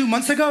warfare 2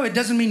 months ago, it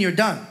doesn't mean you're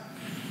done.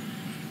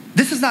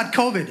 This is not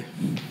COVID.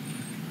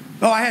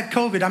 Oh, I had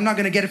COVID. I'm not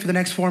going to get it for the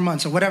next 4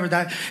 months or whatever.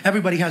 That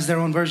everybody has their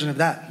own version of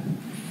that.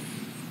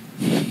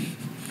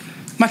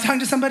 Am I talking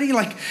to somebody?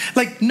 Like,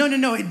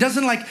 no. It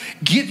doesn't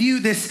give you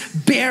this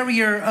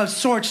barrier of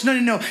sorts.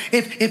 No.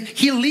 If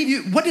he'll leave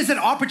you, what is an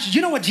opportunity?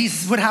 You know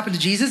what happened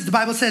to Jesus? The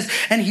Bible says,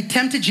 and he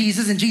tempted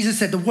Jesus, and Jesus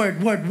said the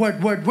word.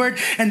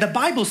 And the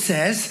Bible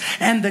says,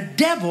 and the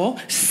devil,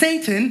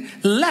 Satan,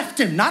 left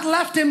him. Not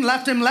left him.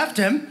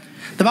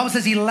 The Bible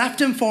says he left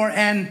him for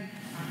an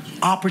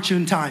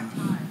opportune time.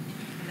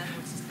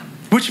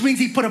 Which means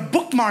he put a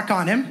bookmark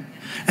on him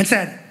and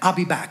said, I'll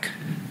be back.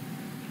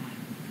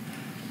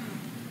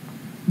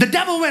 The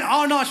devil went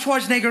Arnold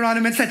Schwarzenegger on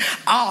him and said,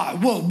 I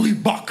will be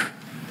back.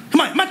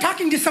 Am I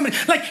talking to somebody?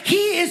 Like,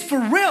 he is for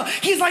real.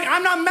 He's like,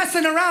 I'm not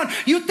messing around.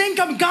 You think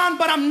I'm gone,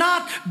 but I'm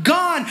not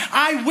gone.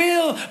 I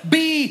will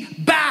be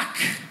back.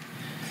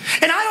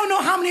 And I don't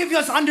know how many of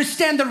us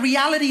understand the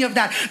reality of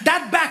that.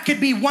 That back could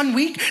be 1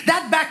 week.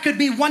 That back could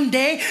be 1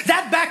 day.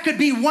 That back could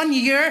be 1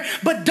 year.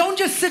 But don't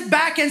just sit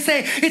back and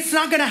say, it's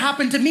not going to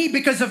happen to me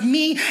because of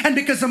me and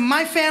because of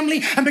my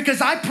family and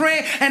because I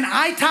pray and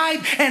I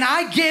tithe and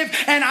I give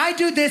and I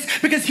do this.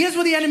 Because here's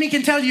what the enemy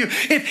can tell you.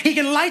 If he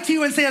can lie to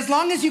you and say, as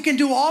long as you can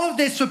do all of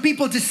this for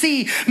people to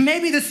see,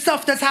 maybe the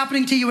stuff that's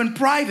happening to you in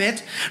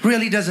private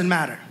really doesn't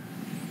matter.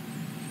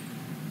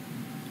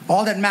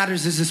 All that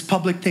matters is this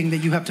public thing that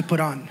you have to put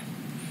on.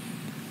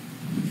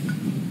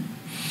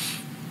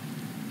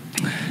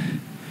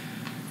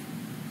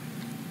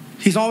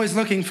 He's always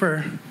looking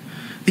for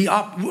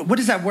what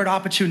does that word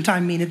opportune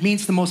time mean? It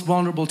means the most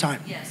vulnerable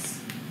time. Yes.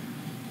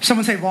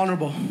 Someone say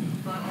vulnerable.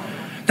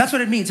 That's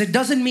what it means. It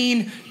doesn't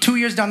mean 2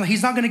 years down.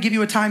 He's not going to give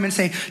you a time and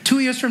say,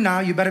 2 years from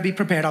now, you better be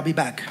prepared. I'll be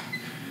back.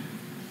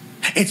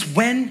 It's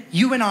when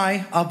you and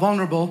I are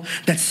vulnerable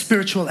that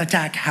spiritual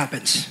attack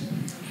happens.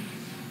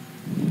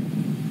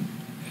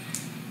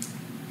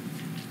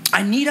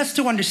 I need us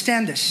to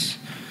understand this.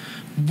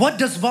 What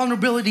does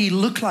vulnerability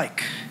look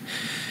like?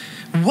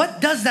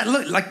 What does that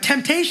look like?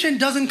 Temptation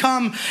doesn't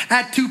come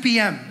at 2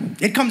 p.m.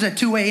 It comes at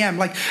 2 a.m.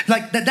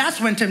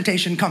 That's when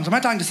temptation comes. Am I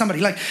talking to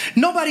somebody? Like,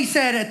 nobody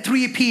said at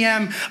 3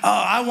 p.m.,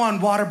 I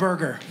want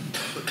Whataburger.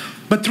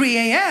 But 3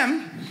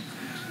 a.m.,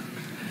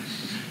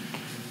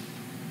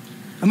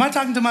 am I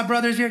talking to my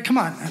brothers here? Come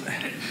on.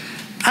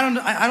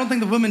 I don't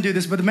think the women do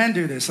this, but the men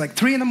do this. Like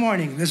 3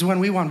 a.m, this is when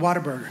we want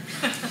Whataburger.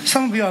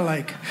 Some of you are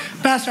like,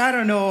 Pastor, I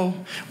don't know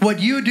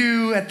what you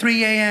do at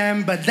 3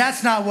 a.m., but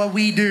that's not what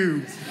we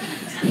do.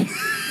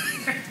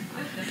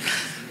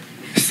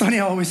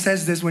 Sonia always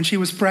says this. When she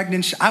was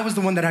pregnant, I was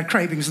the one that had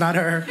cravings, not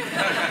her.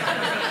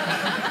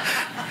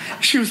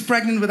 She was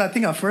pregnant with, I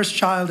think, our first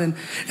child, and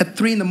at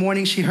 3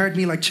 a.m, she heard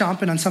me like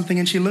chomping on something,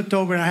 and she looked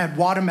over and I had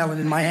watermelon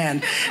in my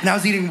hand, and I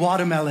was eating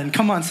watermelon.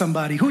 Come on,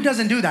 somebody. Who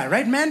doesn't do that,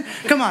 right, men?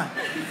 Come on.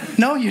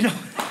 No, you don't.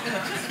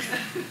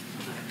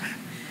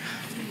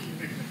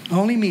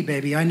 Only me,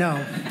 baby, I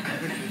know.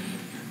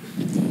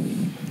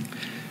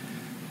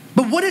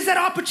 But what does that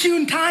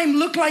opportune time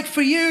look like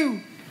for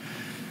you?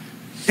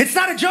 It's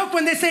not a joke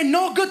when they say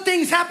no good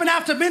things happen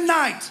after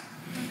midnight.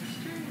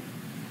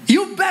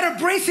 You better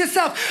brace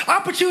yourself.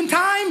 Opportune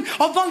time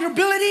of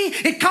vulnerability,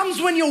 it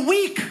comes when you're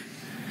weak.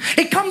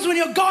 It comes when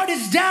your guard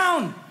is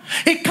down.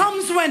 It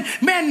comes when,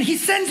 man, he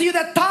sends you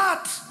that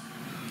thought.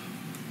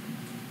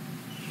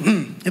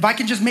 If I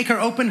can just make her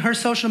open her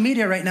social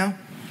media right now.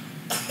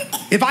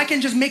 If I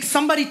can just make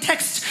somebody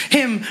text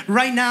him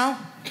right now.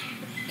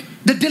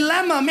 The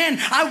dilemma, man,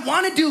 I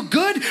want to do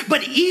good,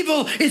 but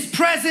evil is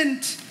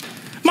present.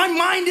 My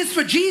mind is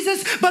for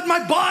Jesus, but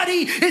my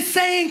body is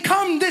saying,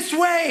 come this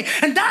way.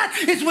 And that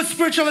is what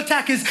spiritual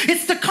attack is.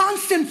 It's the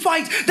constant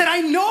fight that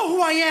I know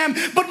who I am,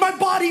 but my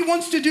body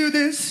wants to do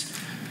this.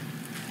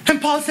 And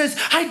Paul says,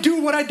 I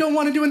do what I don't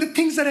want to do, and the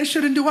things that I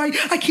shouldn't do,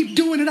 I keep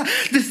doing it.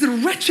 This is the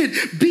wretched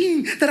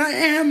being that I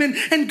am.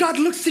 And God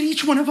looks at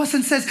each one of us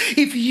and says,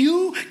 if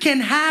you can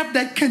have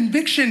that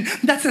conviction,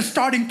 that's a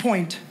starting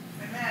point.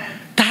 Amen.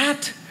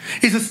 That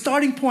is a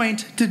starting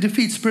point to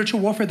defeat spiritual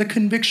warfare, the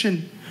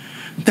conviction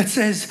that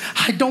says,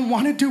 I don't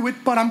want to do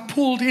it, but I'm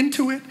pulled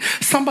into it.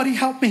 Somebody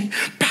help me.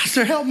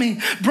 Pastor, help me.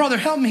 Brother,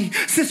 help me.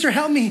 Sister,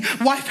 help me.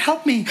 Wife,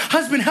 help me.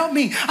 Husband, help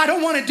me. I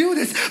don't want to do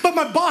this, but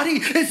my body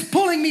is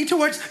pulling me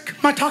towards.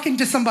 Am I talking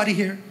to somebody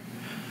here?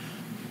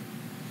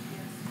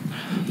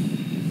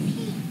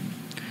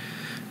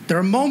 There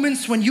are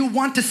moments when you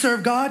want to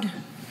serve God,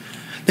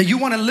 that you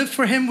want to live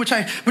for Him, which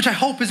I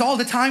hope is all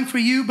the time for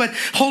you, but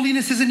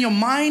holiness is in your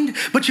mind,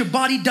 but your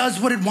body does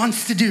what it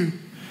wants to do.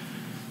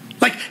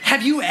 Like,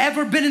 have you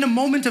ever been in a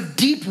moment of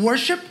deep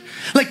worship?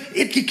 Like,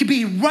 it could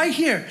be right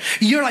here.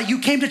 You're like, you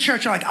came to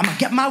church, you're like, I'm going to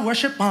get my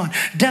worship on.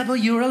 Devil,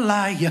 you're a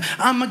liar.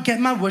 I'm going to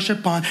get my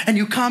worship on. And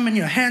you come and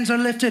your hands are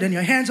lifted and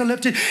your hands are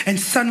lifted. And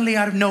suddenly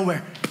out of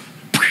nowhere,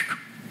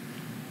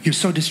 you're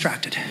so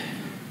distracted.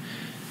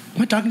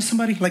 Am I talking to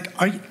somebody? Like,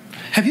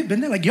 have you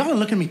been there? Like, y'all are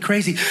looking at me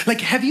crazy.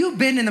 Like, have you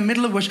been in the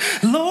middle of worship?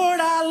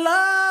 Lord, I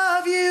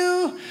love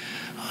you.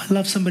 Oh, I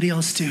love somebody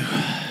else too.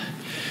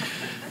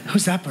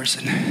 Who's that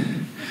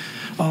person?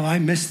 Oh, I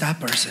miss that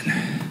person.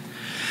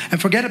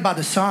 And forget about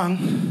the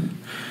song.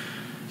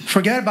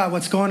 Forget about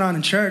what's going on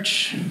in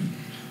church.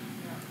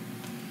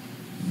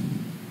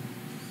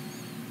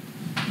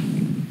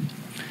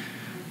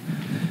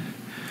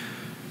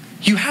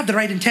 You have the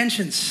right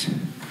intentions.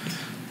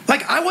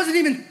 Like, I wasn't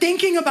even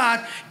thinking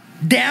about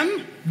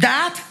them,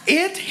 that,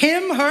 it,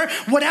 him, her,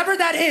 whatever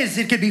that is.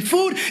 It could be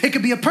food, it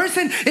could be a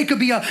person, it could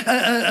be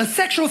a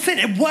sexual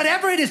sin,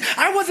 whatever it is.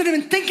 I wasn't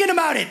even thinking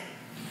about it.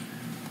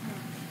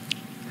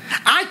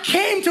 I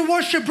came to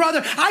worship,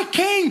 brother. I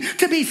came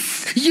to be,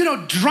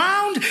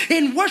 drowned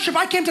in worship.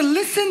 I came to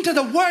listen to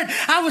the word.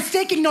 I was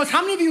taking notes.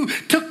 How many of you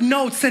took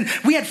notes? And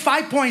we had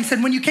 5 points.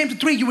 And when you came to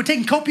 3, you were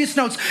taking copious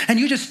notes. And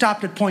you just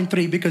stopped at point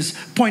 3 because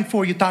point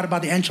 4, you thought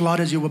about the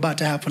enchiladas you were about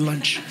to have for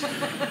lunch.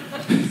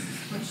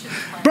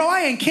 Bro,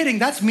 I ain't kidding.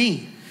 That's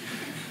me.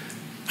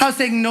 I was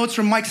taking notes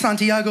from Mike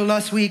Santiago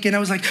last week, and I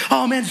was like,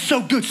 oh man,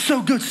 so good,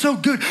 so good, so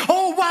good.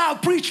 Oh wow,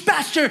 preach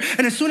pastor.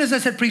 And as soon as I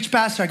said preach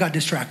pastor, I got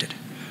distracted.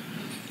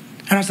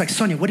 And I was like,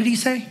 Sonia, what did he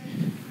say?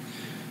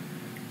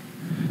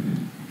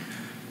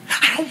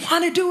 I don't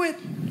want to do it.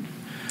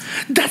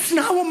 That's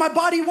not what my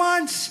body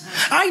wants.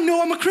 I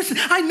know I'm a Christian.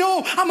 I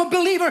know I'm a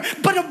believer.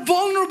 But a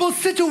vulnerable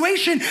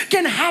situation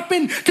can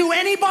happen to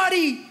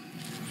anybody.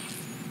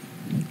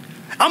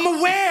 I'm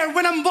aware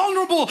when I'm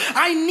vulnerable,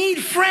 I need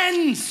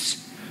friends.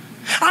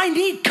 I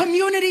need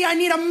community. I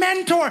need a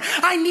mentor.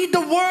 I need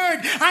the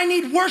word. I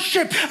need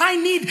worship. I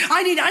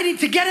need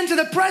to get into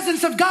the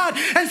presence of God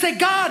and say,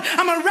 God,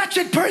 I'm a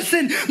wretched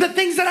person. The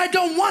things that I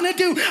don't want to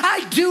do,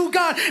 I do,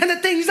 God. And the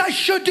things I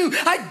should do,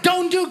 I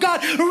don't do,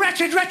 God.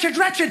 Wretched, wretched,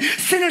 wretched.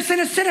 Sinner,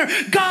 sinner, sinner.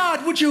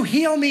 God, would you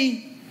heal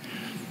me?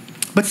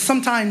 But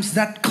sometimes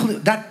that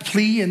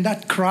plea and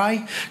that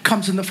cry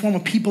comes in the form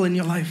of people in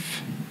your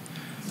life.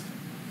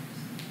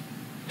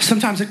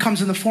 Sometimes it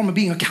comes in the form of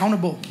being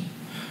accountable.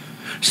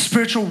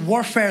 Spiritual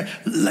warfare,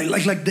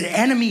 like the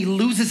enemy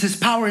loses his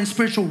power in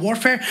spiritual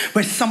warfare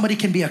where somebody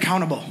can be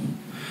accountable.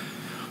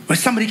 Where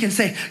somebody can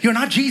say, you're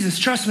not Jesus,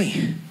 trust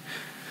me.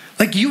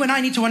 Like you and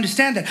I need to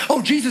understand that.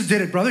 Oh, Jesus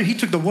did it, brother. He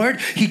took the word,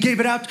 he gave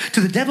it out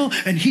to the devil,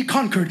 and he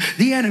conquered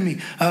the enemy.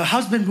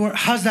 How's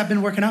that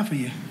been working out for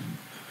you?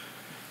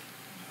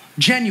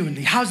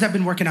 Genuinely, how's that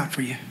been working out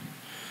for you?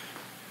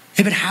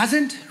 If it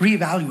hasn't,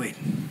 reevaluate.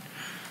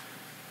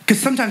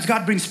 Because sometimes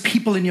God brings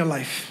people in your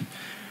life.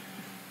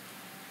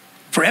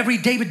 For every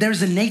David,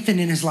 there's a Nathan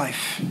in his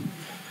life.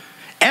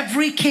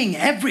 Every king,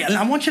 and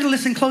I want you to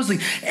listen closely.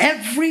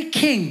 Every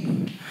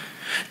king,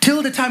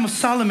 till the time of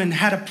Solomon,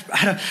 had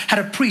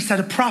a priest, had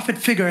a prophet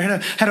figure,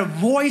 had a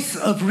voice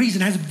of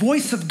reason, has a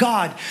voice of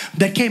God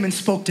that came and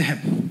spoke to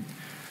him.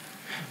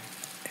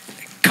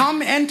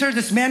 Come enter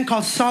this man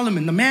called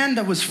Solomon, the man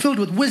that was filled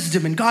with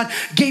wisdom, and God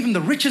gave him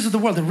the riches of the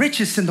world, the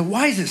richest and the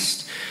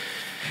wisest.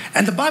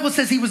 And the Bible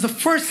says he was the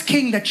first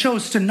king that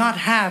chose to not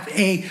have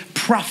a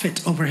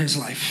prophet over his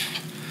life.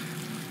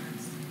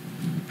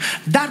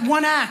 That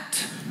one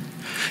act,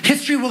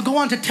 history will go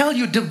on to tell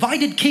you,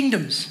 divided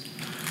kingdoms.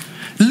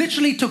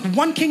 Literally took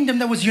one kingdom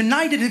that was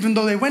united, even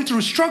though they went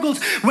through struggles,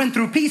 went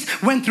through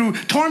peace, went through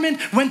torment,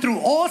 went through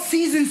all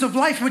seasons of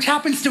life, which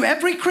happens to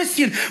every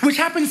Christian, which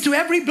happens to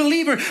every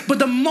believer. But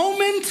the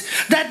moment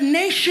that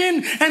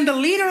nation and the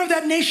leader of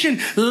that nation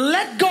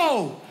let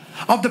go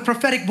of the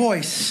prophetic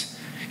voice,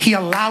 he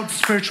allowed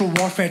spiritual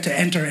warfare to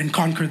enter and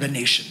conquer the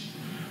nation.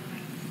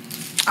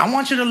 I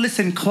want you to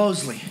listen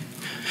closely.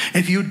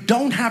 if you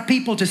don't have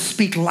people to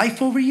speak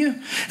life over you,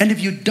 and if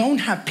you don't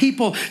have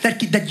people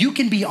that you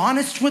can be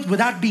honest with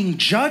without being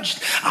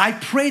judged, I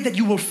pray that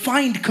you will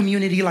find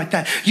community like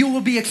that. You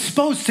will be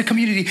exposed to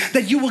community,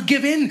 that you will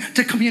give in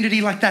to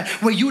community like that,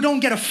 where you don't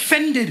get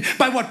offended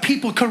by what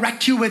people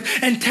correct you with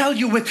and tell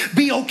you with.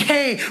 Be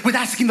okay with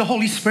asking the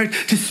Holy Spirit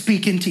to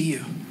speak into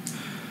you.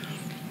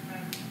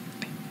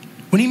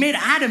 When he made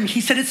Adam, he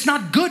said it's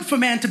not good for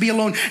man to be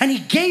alone. And he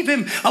gave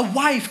him a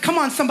wife. Come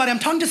on, somebody. I'm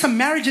talking to some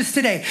marriages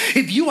today.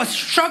 If you are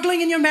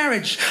struggling in your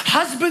marriage,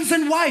 husbands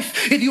and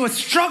wife, if you are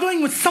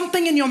struggling with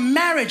something in your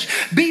marriage,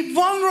 be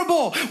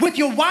vulnerable with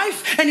your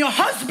wife and your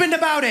husband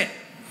about it.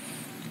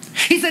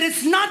 He said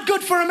it's not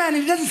good for a man.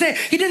 And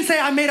he didn't say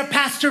I made a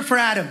pastor for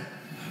Adam.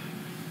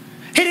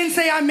 He didn't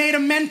say I made a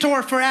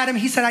mentor for Adam.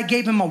 He said I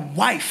gave him a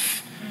wife.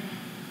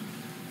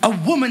 A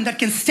woman that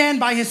can stand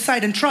by his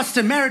side and trust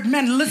him. Married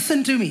men,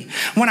 listen to me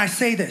when I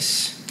say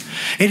this.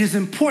 It is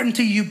important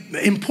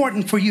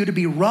for you to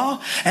be raw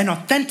and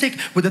authentic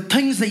with the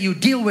things that you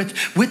deal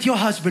with your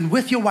husband,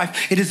 with your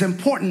wife. It is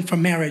important for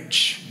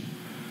marriage.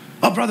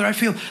 Oh, brother, I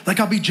feel like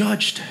I'll be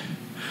judged.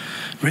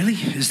 Really?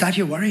 Is that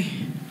your worry?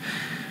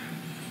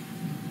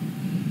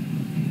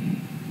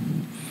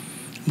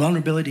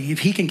 Vulnerability. If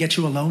he can get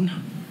you alone,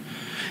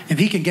 if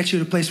he can get you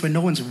to a place where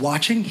no one's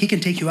watching, he can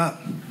take you out.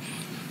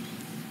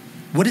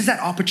 What does that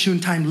opportune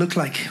time look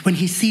like? When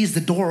he sees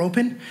the door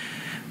open,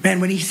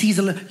 man, when he sees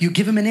you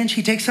give him an inch,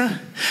 he takes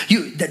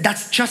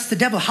that's just the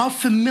devil. How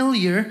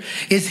familiar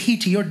is he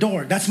to your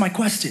door? That's my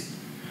question.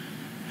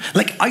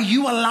 Like, are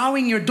you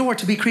allowing your door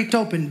to be creaked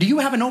open? Do you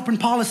have an open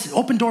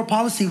door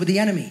policy with the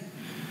enemy?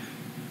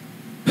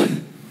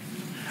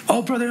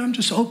 Oh, brother, I'm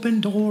just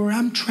open door.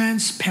 I'm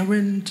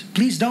transparent.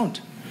 Please don't.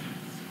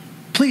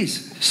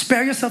 Please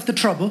spare yourself the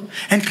trouble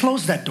and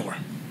close that door.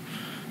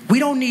 We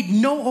don't need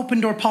no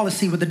open door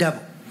policy with the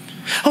devil.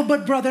 Oh,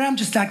 but brother, I'm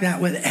just like that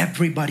with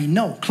everybody.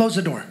 No, close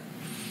the door.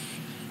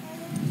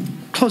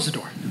 Close the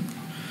door.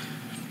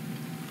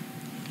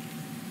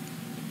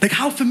 Like,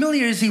 how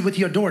familiar is he with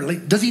your door?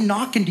 Like, does he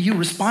knock and do you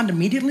respond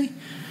immediately?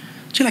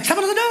 You're like,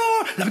 someone at the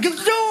door. Let me get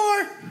the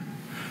door.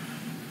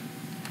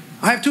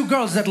 I have two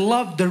girls that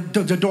love the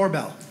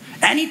doorbell.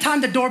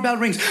 Anytime the doorbell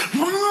rings,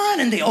 run,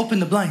 and they open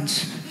the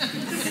blinds.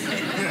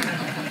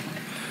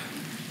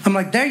 I'm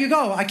like, there you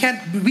go.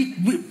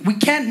 We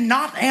can't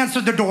not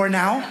answer the door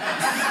now.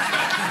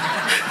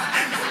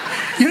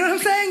 You know what I'm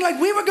saying? Like,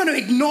 we were going to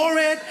ignore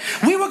it.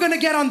 We were going to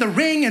get on the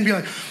ring and be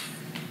like,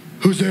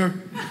 who's there?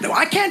 No,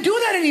 I can't do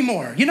that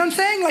anymore. You know what I'm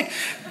saying?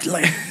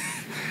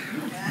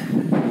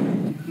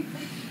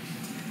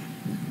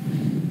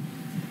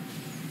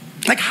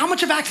 Like how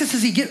much of access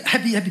does he give?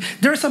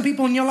 There are some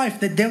people in your life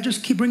that they'll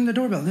just keep ringing the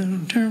doorbell.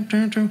 You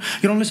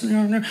don't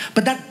listen.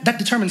 But that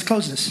determines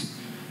closeness.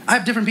 I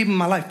have different people in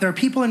my life. There are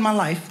people in my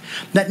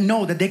life that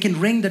know that they can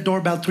ring the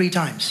doorbell 3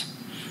 times.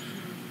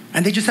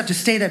 And they just have to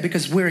stay there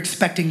because we're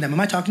expecting them. Am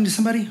I talking to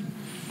somebody?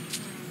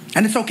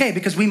 And it's okay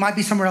because we might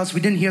be somewhere else.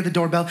 We didn't hear the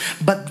doorbell.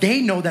 But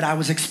they know that I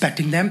was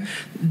expecting them.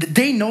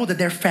 They know that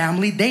they're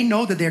family. They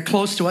know that they're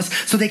close to us.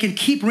 So they can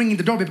keep ringing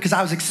the doorbell because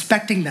I was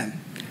expecting them.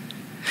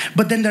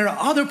 But then there are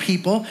other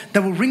people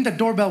that will ring the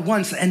doorbell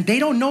once and they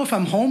don't know if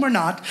I'm home or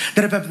not,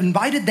 that if I've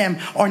invited them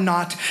or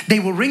not. They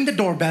will ring the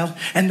doorbell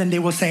and then they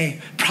will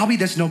say, probably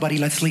there's nobody,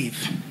 let's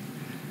leave.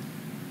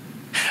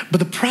 But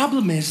the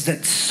problem is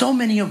that so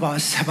many of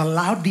us have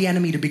allowed the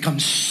enemy to become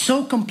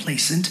so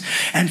complacent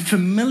and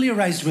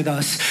familiarized with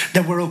us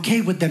that we're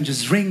okay with them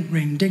just ring,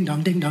 ring, ding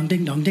dong, ding dong,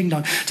 ding dong, ding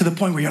dong, to the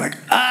point where you're like,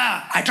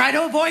 I try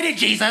to avoid it,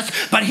 Jesus,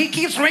 but he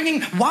keeps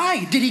ringing.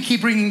 Why did he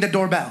keep ringing the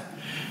doorbell?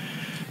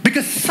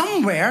 Because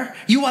somewhere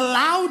you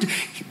allowed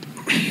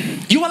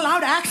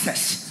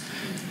access.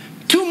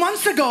 2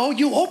 months ago,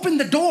 you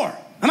opened the door.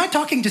 Am I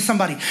talking to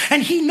somebody?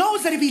 And he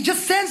knows that if he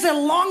just stands there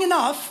long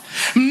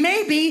enough,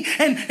 maybe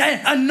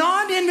a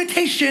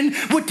non-invitation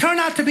would turn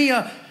out to be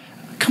a,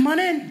 come on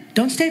in,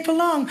 don't stay for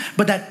long.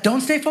 But that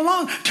don't stay for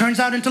long turns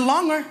out into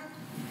longer.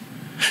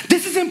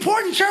 This is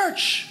important,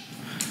 church.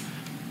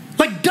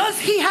 Like, does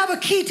he have a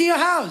key to your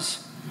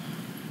house?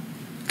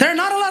 There are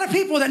not a lot of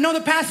people that know the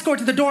passcode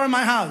to the door of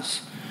my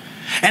house.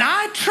 And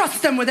I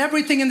trust them with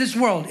everything in this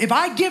world. If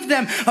I give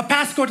them a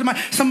passcode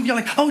to some of you are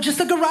like, oh, just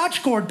a garage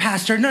cord,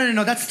 pastor.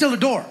 No, that's still a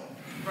door.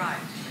 Right.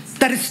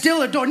 That is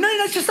still a door. No,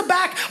 it's just a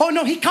back. Oh,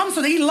 no, he comes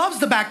with it. He loves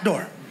the back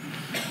door.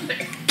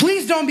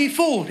 Please don't be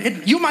fooled.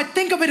 You might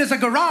think of it as a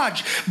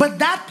garage, but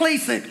that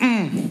place,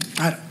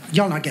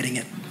 y'all not getting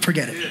it.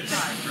 Forget it.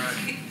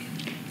 Right.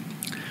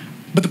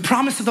 But the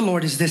promise of the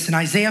Lord is this. In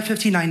Isaiah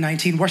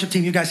 59:19, worship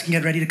team, you guys can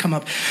get ready to come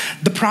up.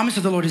 The promise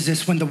of the Lord is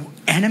this. When the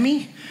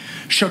enemy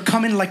shall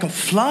come in like a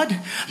flood,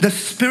 the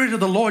Spirit of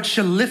the Lord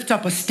shall lift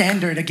up a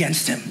standard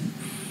against him.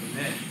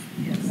 Amen.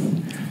 Yes.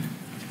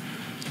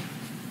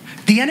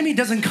 The enemy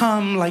doesn't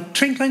come like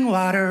trickling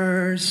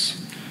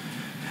waters,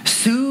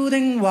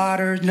 soothing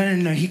waters.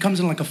 No. He comes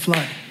in like a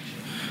flood.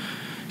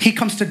 He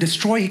comes to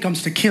destroy. He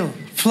comes to kill.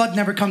 Flood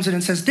never comes in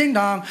and says, ding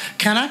dong,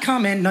 can I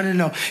come in?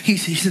 No. He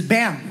says,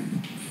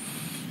 bam,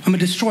 I'm going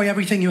to destroy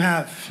everything you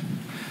have.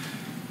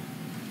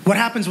 What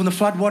happens when the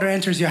flood water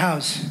enters your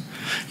house?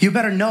 You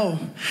better know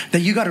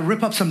that you got to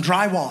rip up some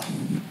drywall.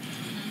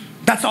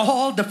 That's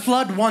all the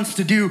flood wants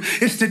to do,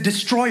 is to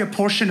destroy a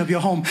portion of your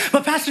home.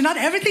 But Pastor, not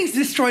everything's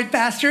destroyed,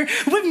 Pastor.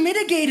 We've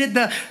mitigated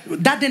that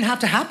didn't have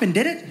to happen,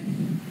 did it?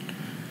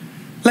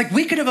 Like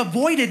we could have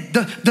avoided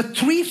the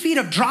 3 feet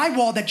of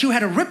drywall that you had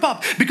to rip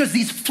up because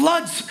these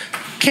floods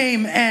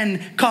came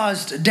and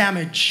caused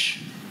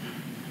damage.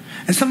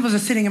 And some of us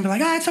are sitting and be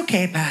like, it's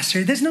okay,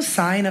 Pastor. There's no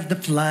sign of the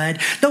flood.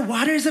 The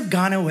waters have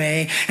gone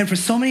away. And for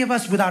so many of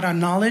us, without our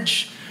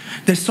knowledge,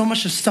 there's so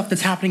much of stuff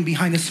that's happening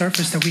behind the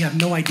surface that we have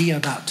no idea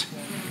about.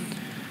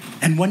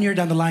 And 1 year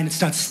down the line, it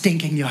starts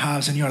stinking your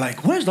house. And you're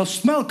like, where's the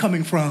smell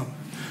coming from?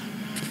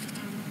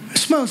 It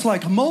smells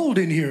like mold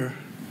in here.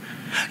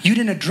 You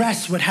didn't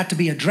address what had to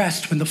be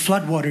addressed when the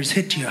floodwaters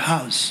hit your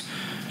house.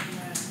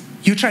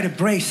 You try to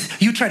brace,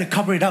 you try to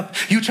cover it up.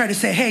 You try to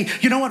say, hey,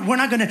 you know what? We're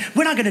not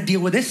gonna deal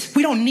with this.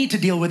 We don't need to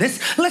deal with this.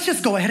 Let's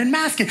just go ahead and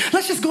mask it.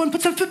 Let's just go and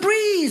put some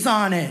Febreze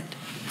on it.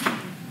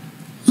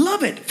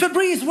 Love it.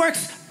 Febreze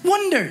works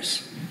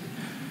wonders.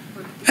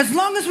 As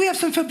long as we have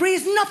some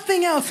Febreze,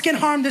 nothing else can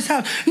harm this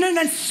house.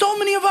 And so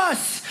many of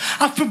us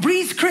are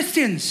Febreze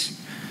Christians.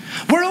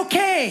 We're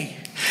okay.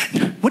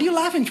 What are you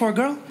laughing for,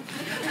 girl?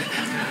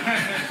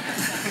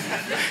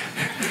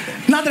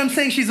 Not that I'm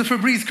saying she's a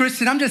Febreze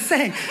Christian. I'm just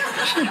saying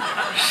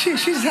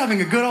she's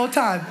having a good old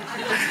time.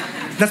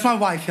 That's my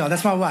wife, y'all.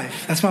 That's my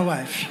wife.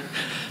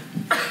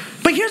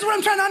 But here's what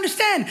I'm trying to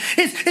understand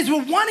is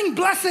we're wanting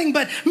blessing,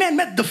 but man,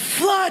 the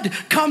flood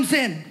comes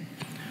in.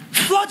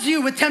 Floods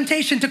you with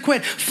temptation to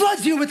quit.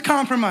 Floods you with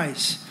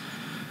compromise.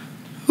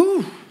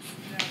 Ooh.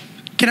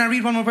 Can I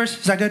read one more verse?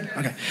 Is that good?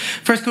 Okay.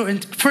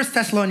 1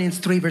 Thessalonians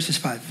 3 verses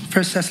 5.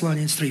 1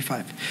 Thessalonians 3,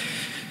 5.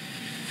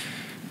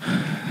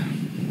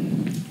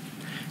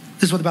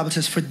 This is what the Bible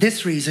says. For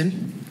this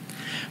reason,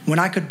 when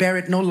I could bear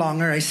it no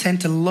longer, I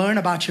sent to learn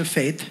about your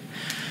faith,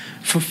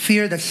 for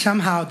fear that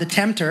somehow the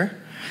tempter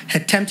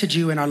had tempted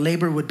you and our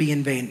labor would be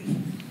in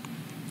vain.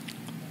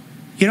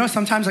 You know,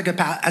 sometimes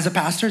as a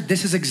pastor,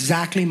 this is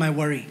exactly my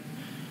worry.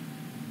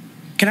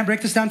 Can I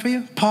break this down for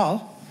you?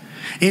 Paul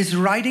is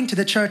writing to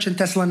the church in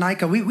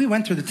Thessalonica. We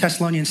went through the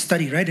Thessalonian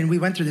study, right? And we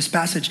went through this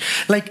passage.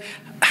 Like,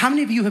 how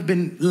many of you have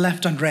been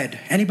left unread?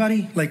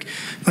 Anybody? Like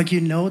you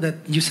know that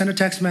you send a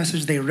text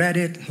message, they read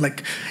it.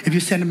 Like, if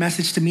you send a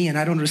message to me and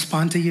I don't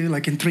respond to you,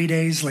 like in 3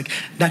 days, like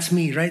that's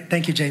me, right?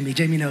 Thank you, Jamie.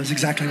 Jamie knows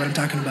exactly what I'm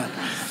talking about.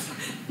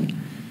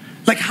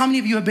 Like, how many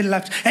of you have been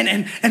left?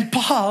 And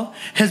Paul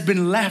has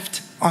been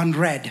left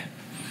unread.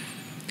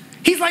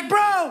 He's like,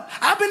 bro,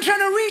 I've been trying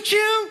to reach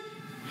you.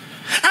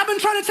 I've been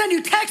trying to send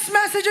you text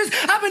messages.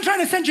 I've been trying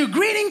to send you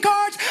greeting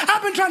cards.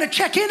 I've been trying to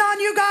check in on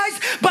you guys,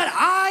 but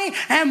I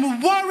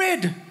am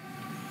worried.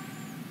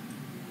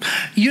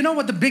 You know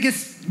what the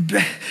biggest,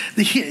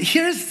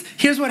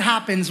 here's what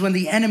happens when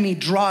the enemy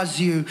draws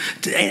you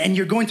and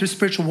you're going through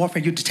spiritual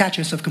warfare. You detach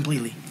yourself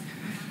completely.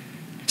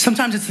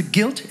 Sometimes it's the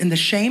guilt and the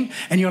shame,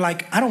 and you're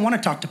like, I don't want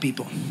to talk to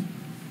people.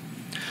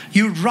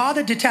 You'd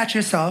rather detach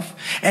yourself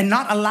and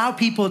not allow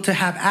people to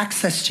have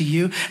access to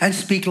you and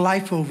speak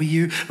life over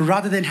you,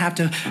 rather than have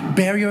to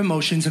bear your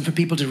emotions and for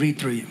people to read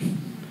through you.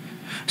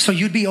 So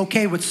you'd be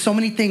okay with so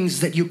many things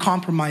that you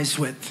compromise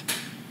with.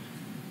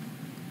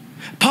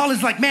 Paul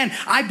is like, man,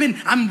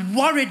 I'm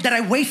worried that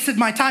I wasted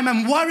my time.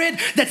 I'm worried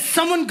that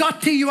someone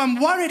got to you. I'm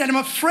worried and I'm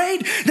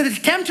afraid that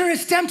a tempter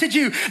has tempted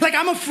you. Like,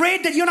 I'm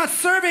afraid that you're not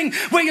serving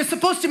where you're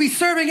supposed to be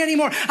serving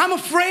anymore. I'm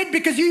afraid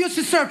because you used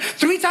to serve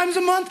 3 times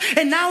a month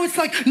and now it's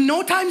like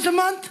no times a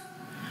month.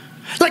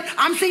 Like,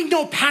 I'm seeing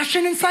no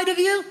passion inside of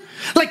you.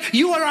 Like,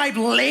 you arrive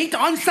late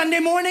on Sunday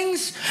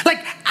mornings,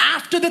 like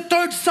after the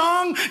 3rd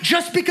song,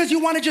 just because you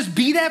want to just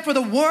be there for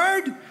the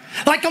word.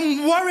 Like,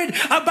 I'm worried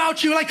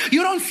about you. Like,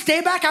 you don't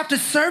stay back after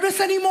service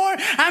anymore.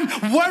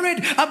 I'm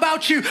worried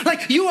about you.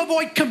 Like, you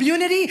avoid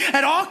community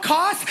at all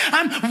costs.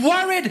 I'm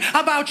worried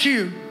about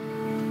you.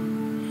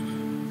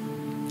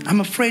 I'm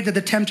afraid that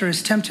the tempter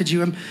has tempted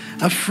you. I'm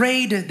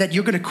afraid that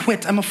you're going to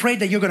quit. I'm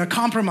afraid that you're going to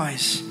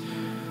compromise.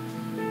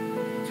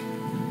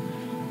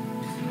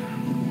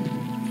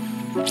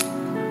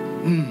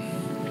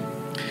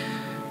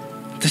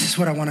 This is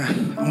what I want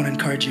to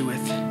encourage you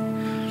with.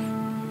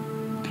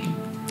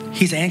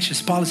 He's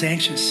anxious. Paul is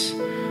anxious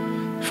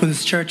for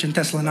this church in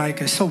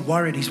Thessalonica. He's so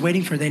worried. He's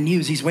waiting for their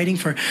news. He's waiting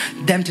for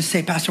them to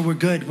say, Pastor, we're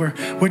good.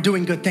 We're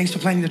doing good. Thanks for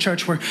planting the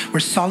church. We're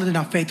solid in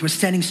our faith. We're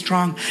standing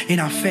strong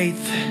in our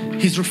faith.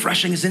 He's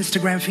refreshing his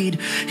Instagram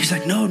feed. He's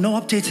like, no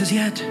updates as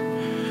yet.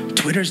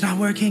 Twitter's not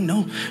working.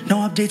 No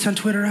updates on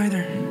Twitter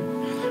either.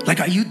 Like,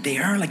 are you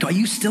there? Like, are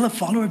you still a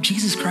follower of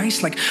Jesus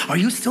Christ? Like, are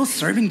you still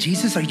serving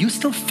Jesus? Are you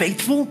still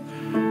faithful?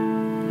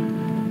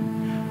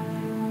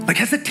 Like,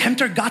 has the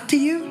tempter got to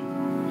you?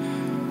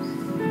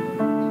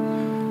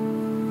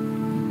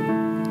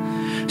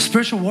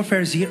 Spiritual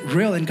warfare is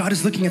real, and God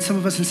is looking at some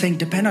of us and saying,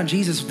 depend on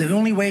Jesus. The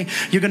only way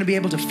you're going to be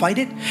able to fight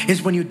it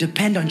is when you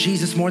depend on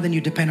Jesus more than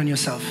you depend on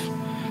yourself.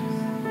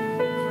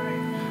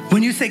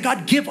 When you say,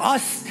 God, give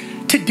us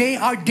today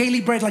our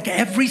daily bread, like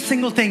every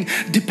single thing,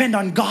 depend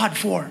on God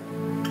for.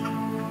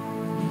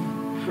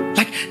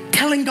 Like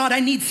telling God, I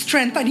need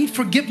strength, I need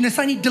forgiveness,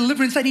 I need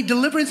deliverance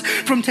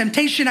from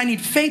temptation, I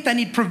need faith, I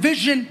need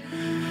provision,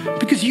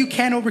 because you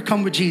can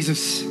overcome with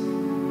Jesus.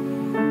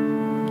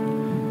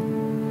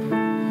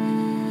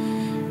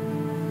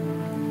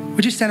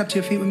 Would you stand up to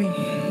your feet with me?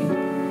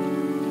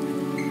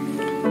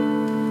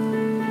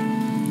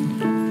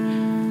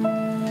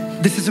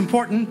 This is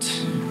important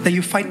that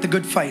you fight the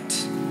good fight.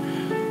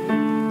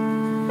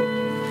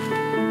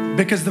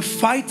 Because the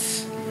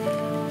fight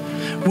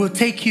will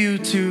take you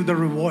to the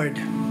reward.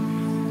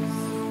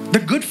 The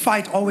good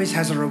fight always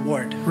has a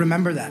reward.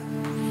 Remember that.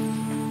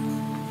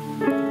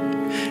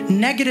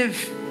 Negative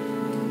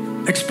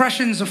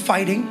expressions of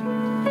fighting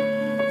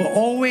will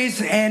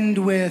always end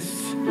with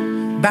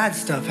bad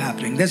stuff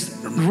happening. This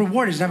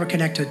reward is never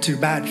connected to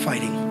bad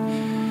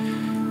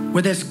fighting.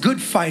 Where there's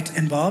good fight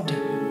involved,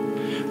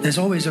 there's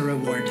always a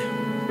reward.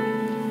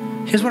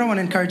 Here's what I want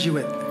to encourage you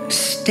with.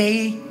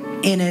 Stay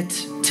in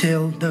it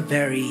till the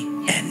very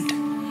end.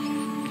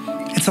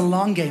 It's a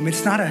long game.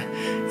 It's not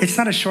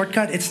a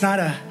shortcut. It's not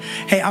a,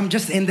 hey, I'm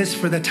just in this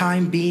for the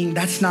time being.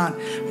 That's not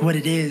what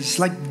it is.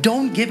 Like,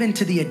 don't give in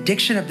to the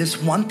addiction of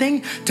this one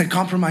thing to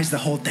compromise the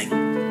whole thing.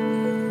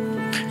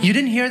 You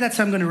didn't hear that,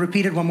 so I'm going to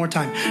repeat it one more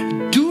time.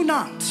 Do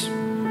not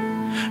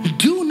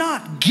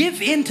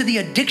give in to the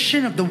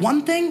addiction of the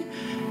one thing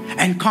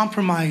and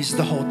compromise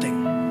the whole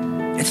thing.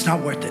 It's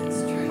not worth it.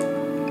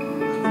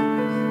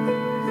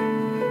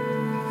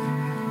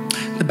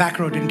 The back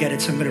row didn't get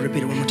it, so I'm going to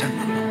repeat it one more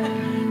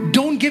time.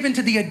 Don't give in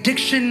to the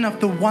addiction of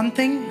the one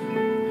thing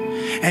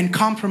and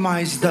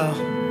compromise the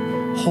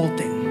whole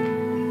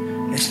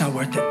thing. It's not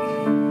worth it.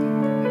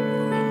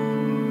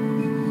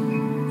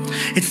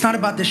 It's not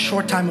about this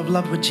short time of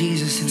love with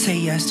Jesus and say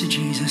yes to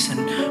Jesus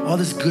and all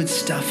this good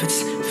stuff.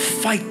 It's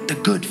fight the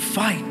good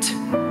fight.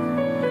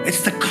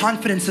 It's the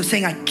confidence of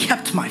saying, I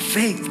kept my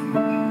faith.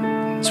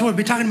 So what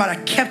we're talking about, I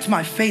kept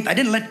my faith. I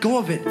didn't let go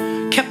of it.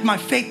 Kept my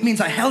faith means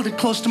I held it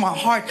close to my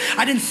heart.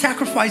 I didn't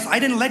sacrifice. I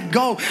didn't let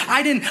go.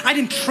 I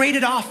didn't trade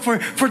it off for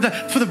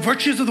the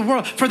virtues of the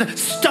world, for the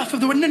stuff of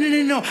the world.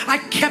 No. I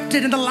kept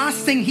it. And the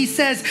last thing he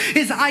says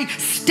is I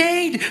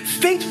stayed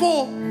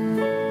faithful.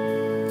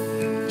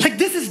 Like,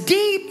 this is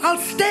deep. I'll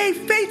stay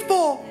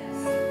faithful.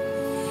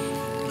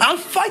 I'll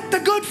fight the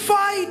good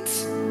fight.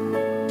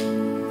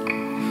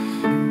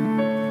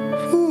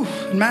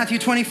 In Matthew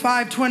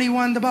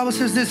 25:21, the Bible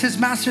says this, his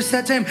master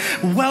said to him,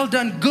 well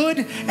done, good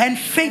and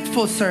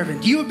faithful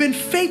servant. You have been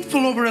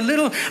faithful over a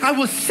little. I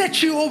will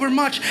set you over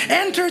much.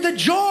 Enter the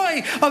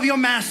joy of your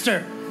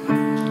master.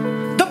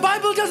 The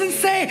Bible doesn't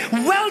say,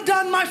 well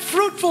done, my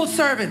fruitful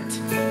servant.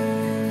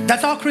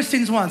 That's all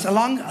Christians want.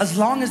 As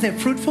long as they're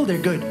fruitful, they're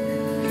good.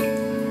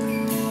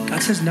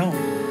 God says, no,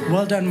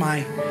 well done,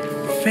 my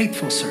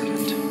faithful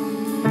servant.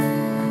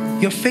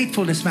 Your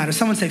faithfulness matters.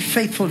 Someone say,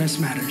 faithfulness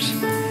matters.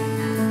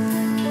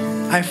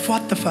 I have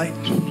fought the fight.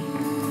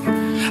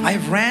 I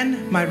have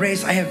ran my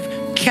race. I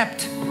have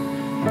kept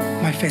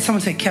my faith.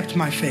 Someone say, kept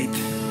my faith.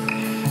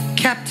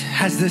 Kept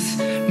has this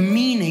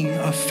meaning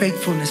of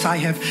faithfulness. I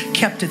have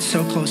kept it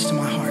so close to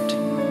my heart.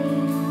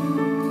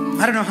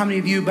 I don't know how many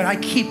of you, but I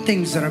keep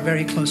things that are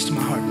very close to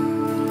my heart.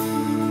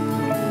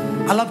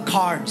 I love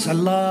cards. I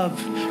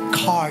love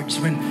cards.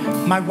 When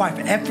my wife,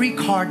 every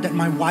card that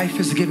my wife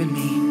has given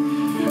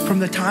me from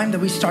the time that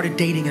we started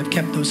dating, I've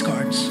kept those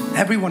cards.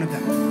 Every one of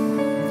them.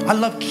 I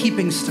love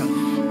keeping stuff.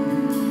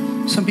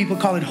 Some people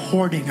call it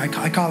hoarding.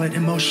 I call it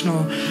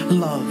emotional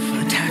love,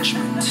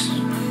 attachment.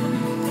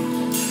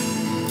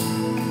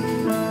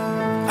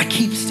 I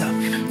keep stuff.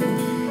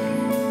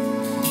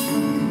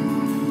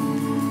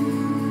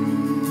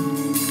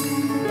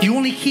 You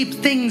only keep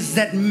things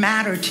that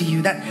matter to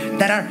you, that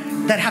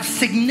have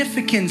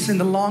significance in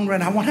the long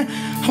run. I want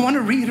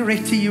to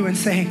reiterate to you and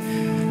say,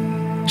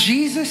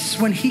 Jesus,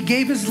 when he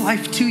gave his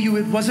life to you,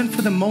 it wasn't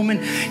for the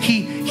moment.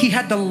 He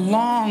had the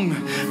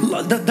long,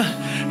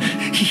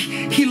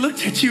 he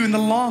looked at you in the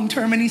long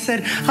term and he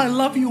said, I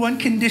love you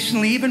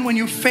unconditionally. Even when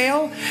you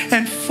fail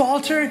and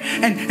falter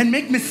and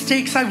make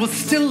mistakes, I will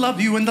still love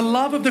you. And the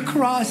love of the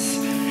cross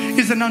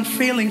is an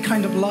unfailing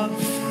kind of love.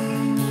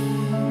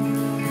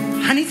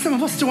 I need some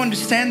of us to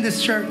understand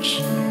this,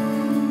 church.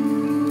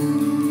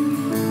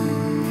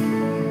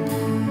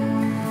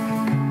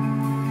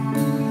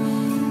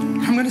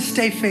 I'm going to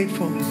stay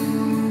faithful.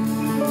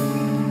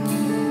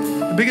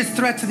 The biggest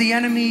threat to the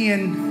enemy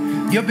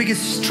and your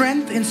biggest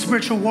strength in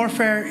spiritual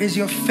warfare is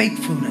your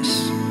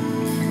faithfulness,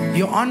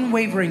 your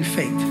unwavering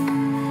faith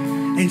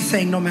in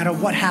saying, no matter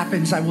what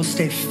happens, I will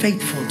stay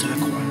faithful to the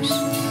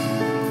cause.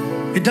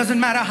 It doesn't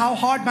matter how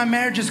hard my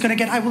marriage is going to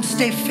get, I will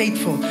stay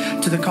faithful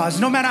to the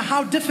cause. No matter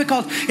how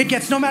difficult it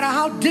gets, no matter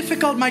how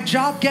difficult my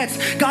job gets,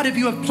 God, if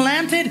you have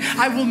planted,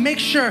 I will make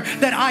sure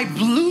that I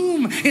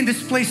bloom in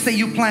this place that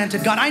you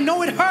planted. God, I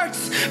know it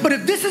hurts, but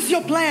if this is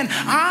your plan,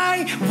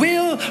 I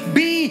will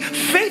be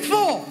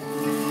faithful.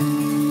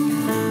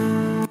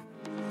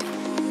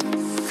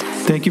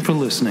 Thank you for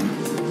listening.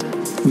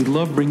 We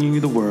love bringing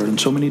you the word on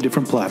so many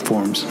different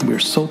platforms. We are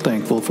so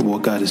thankful for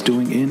what God is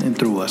doing in and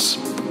through us.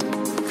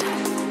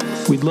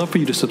 We'd love for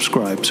you to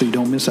subscribe so you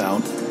don't miss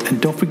out,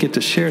 and don't forget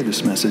to share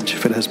this message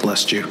if it has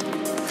blessed you.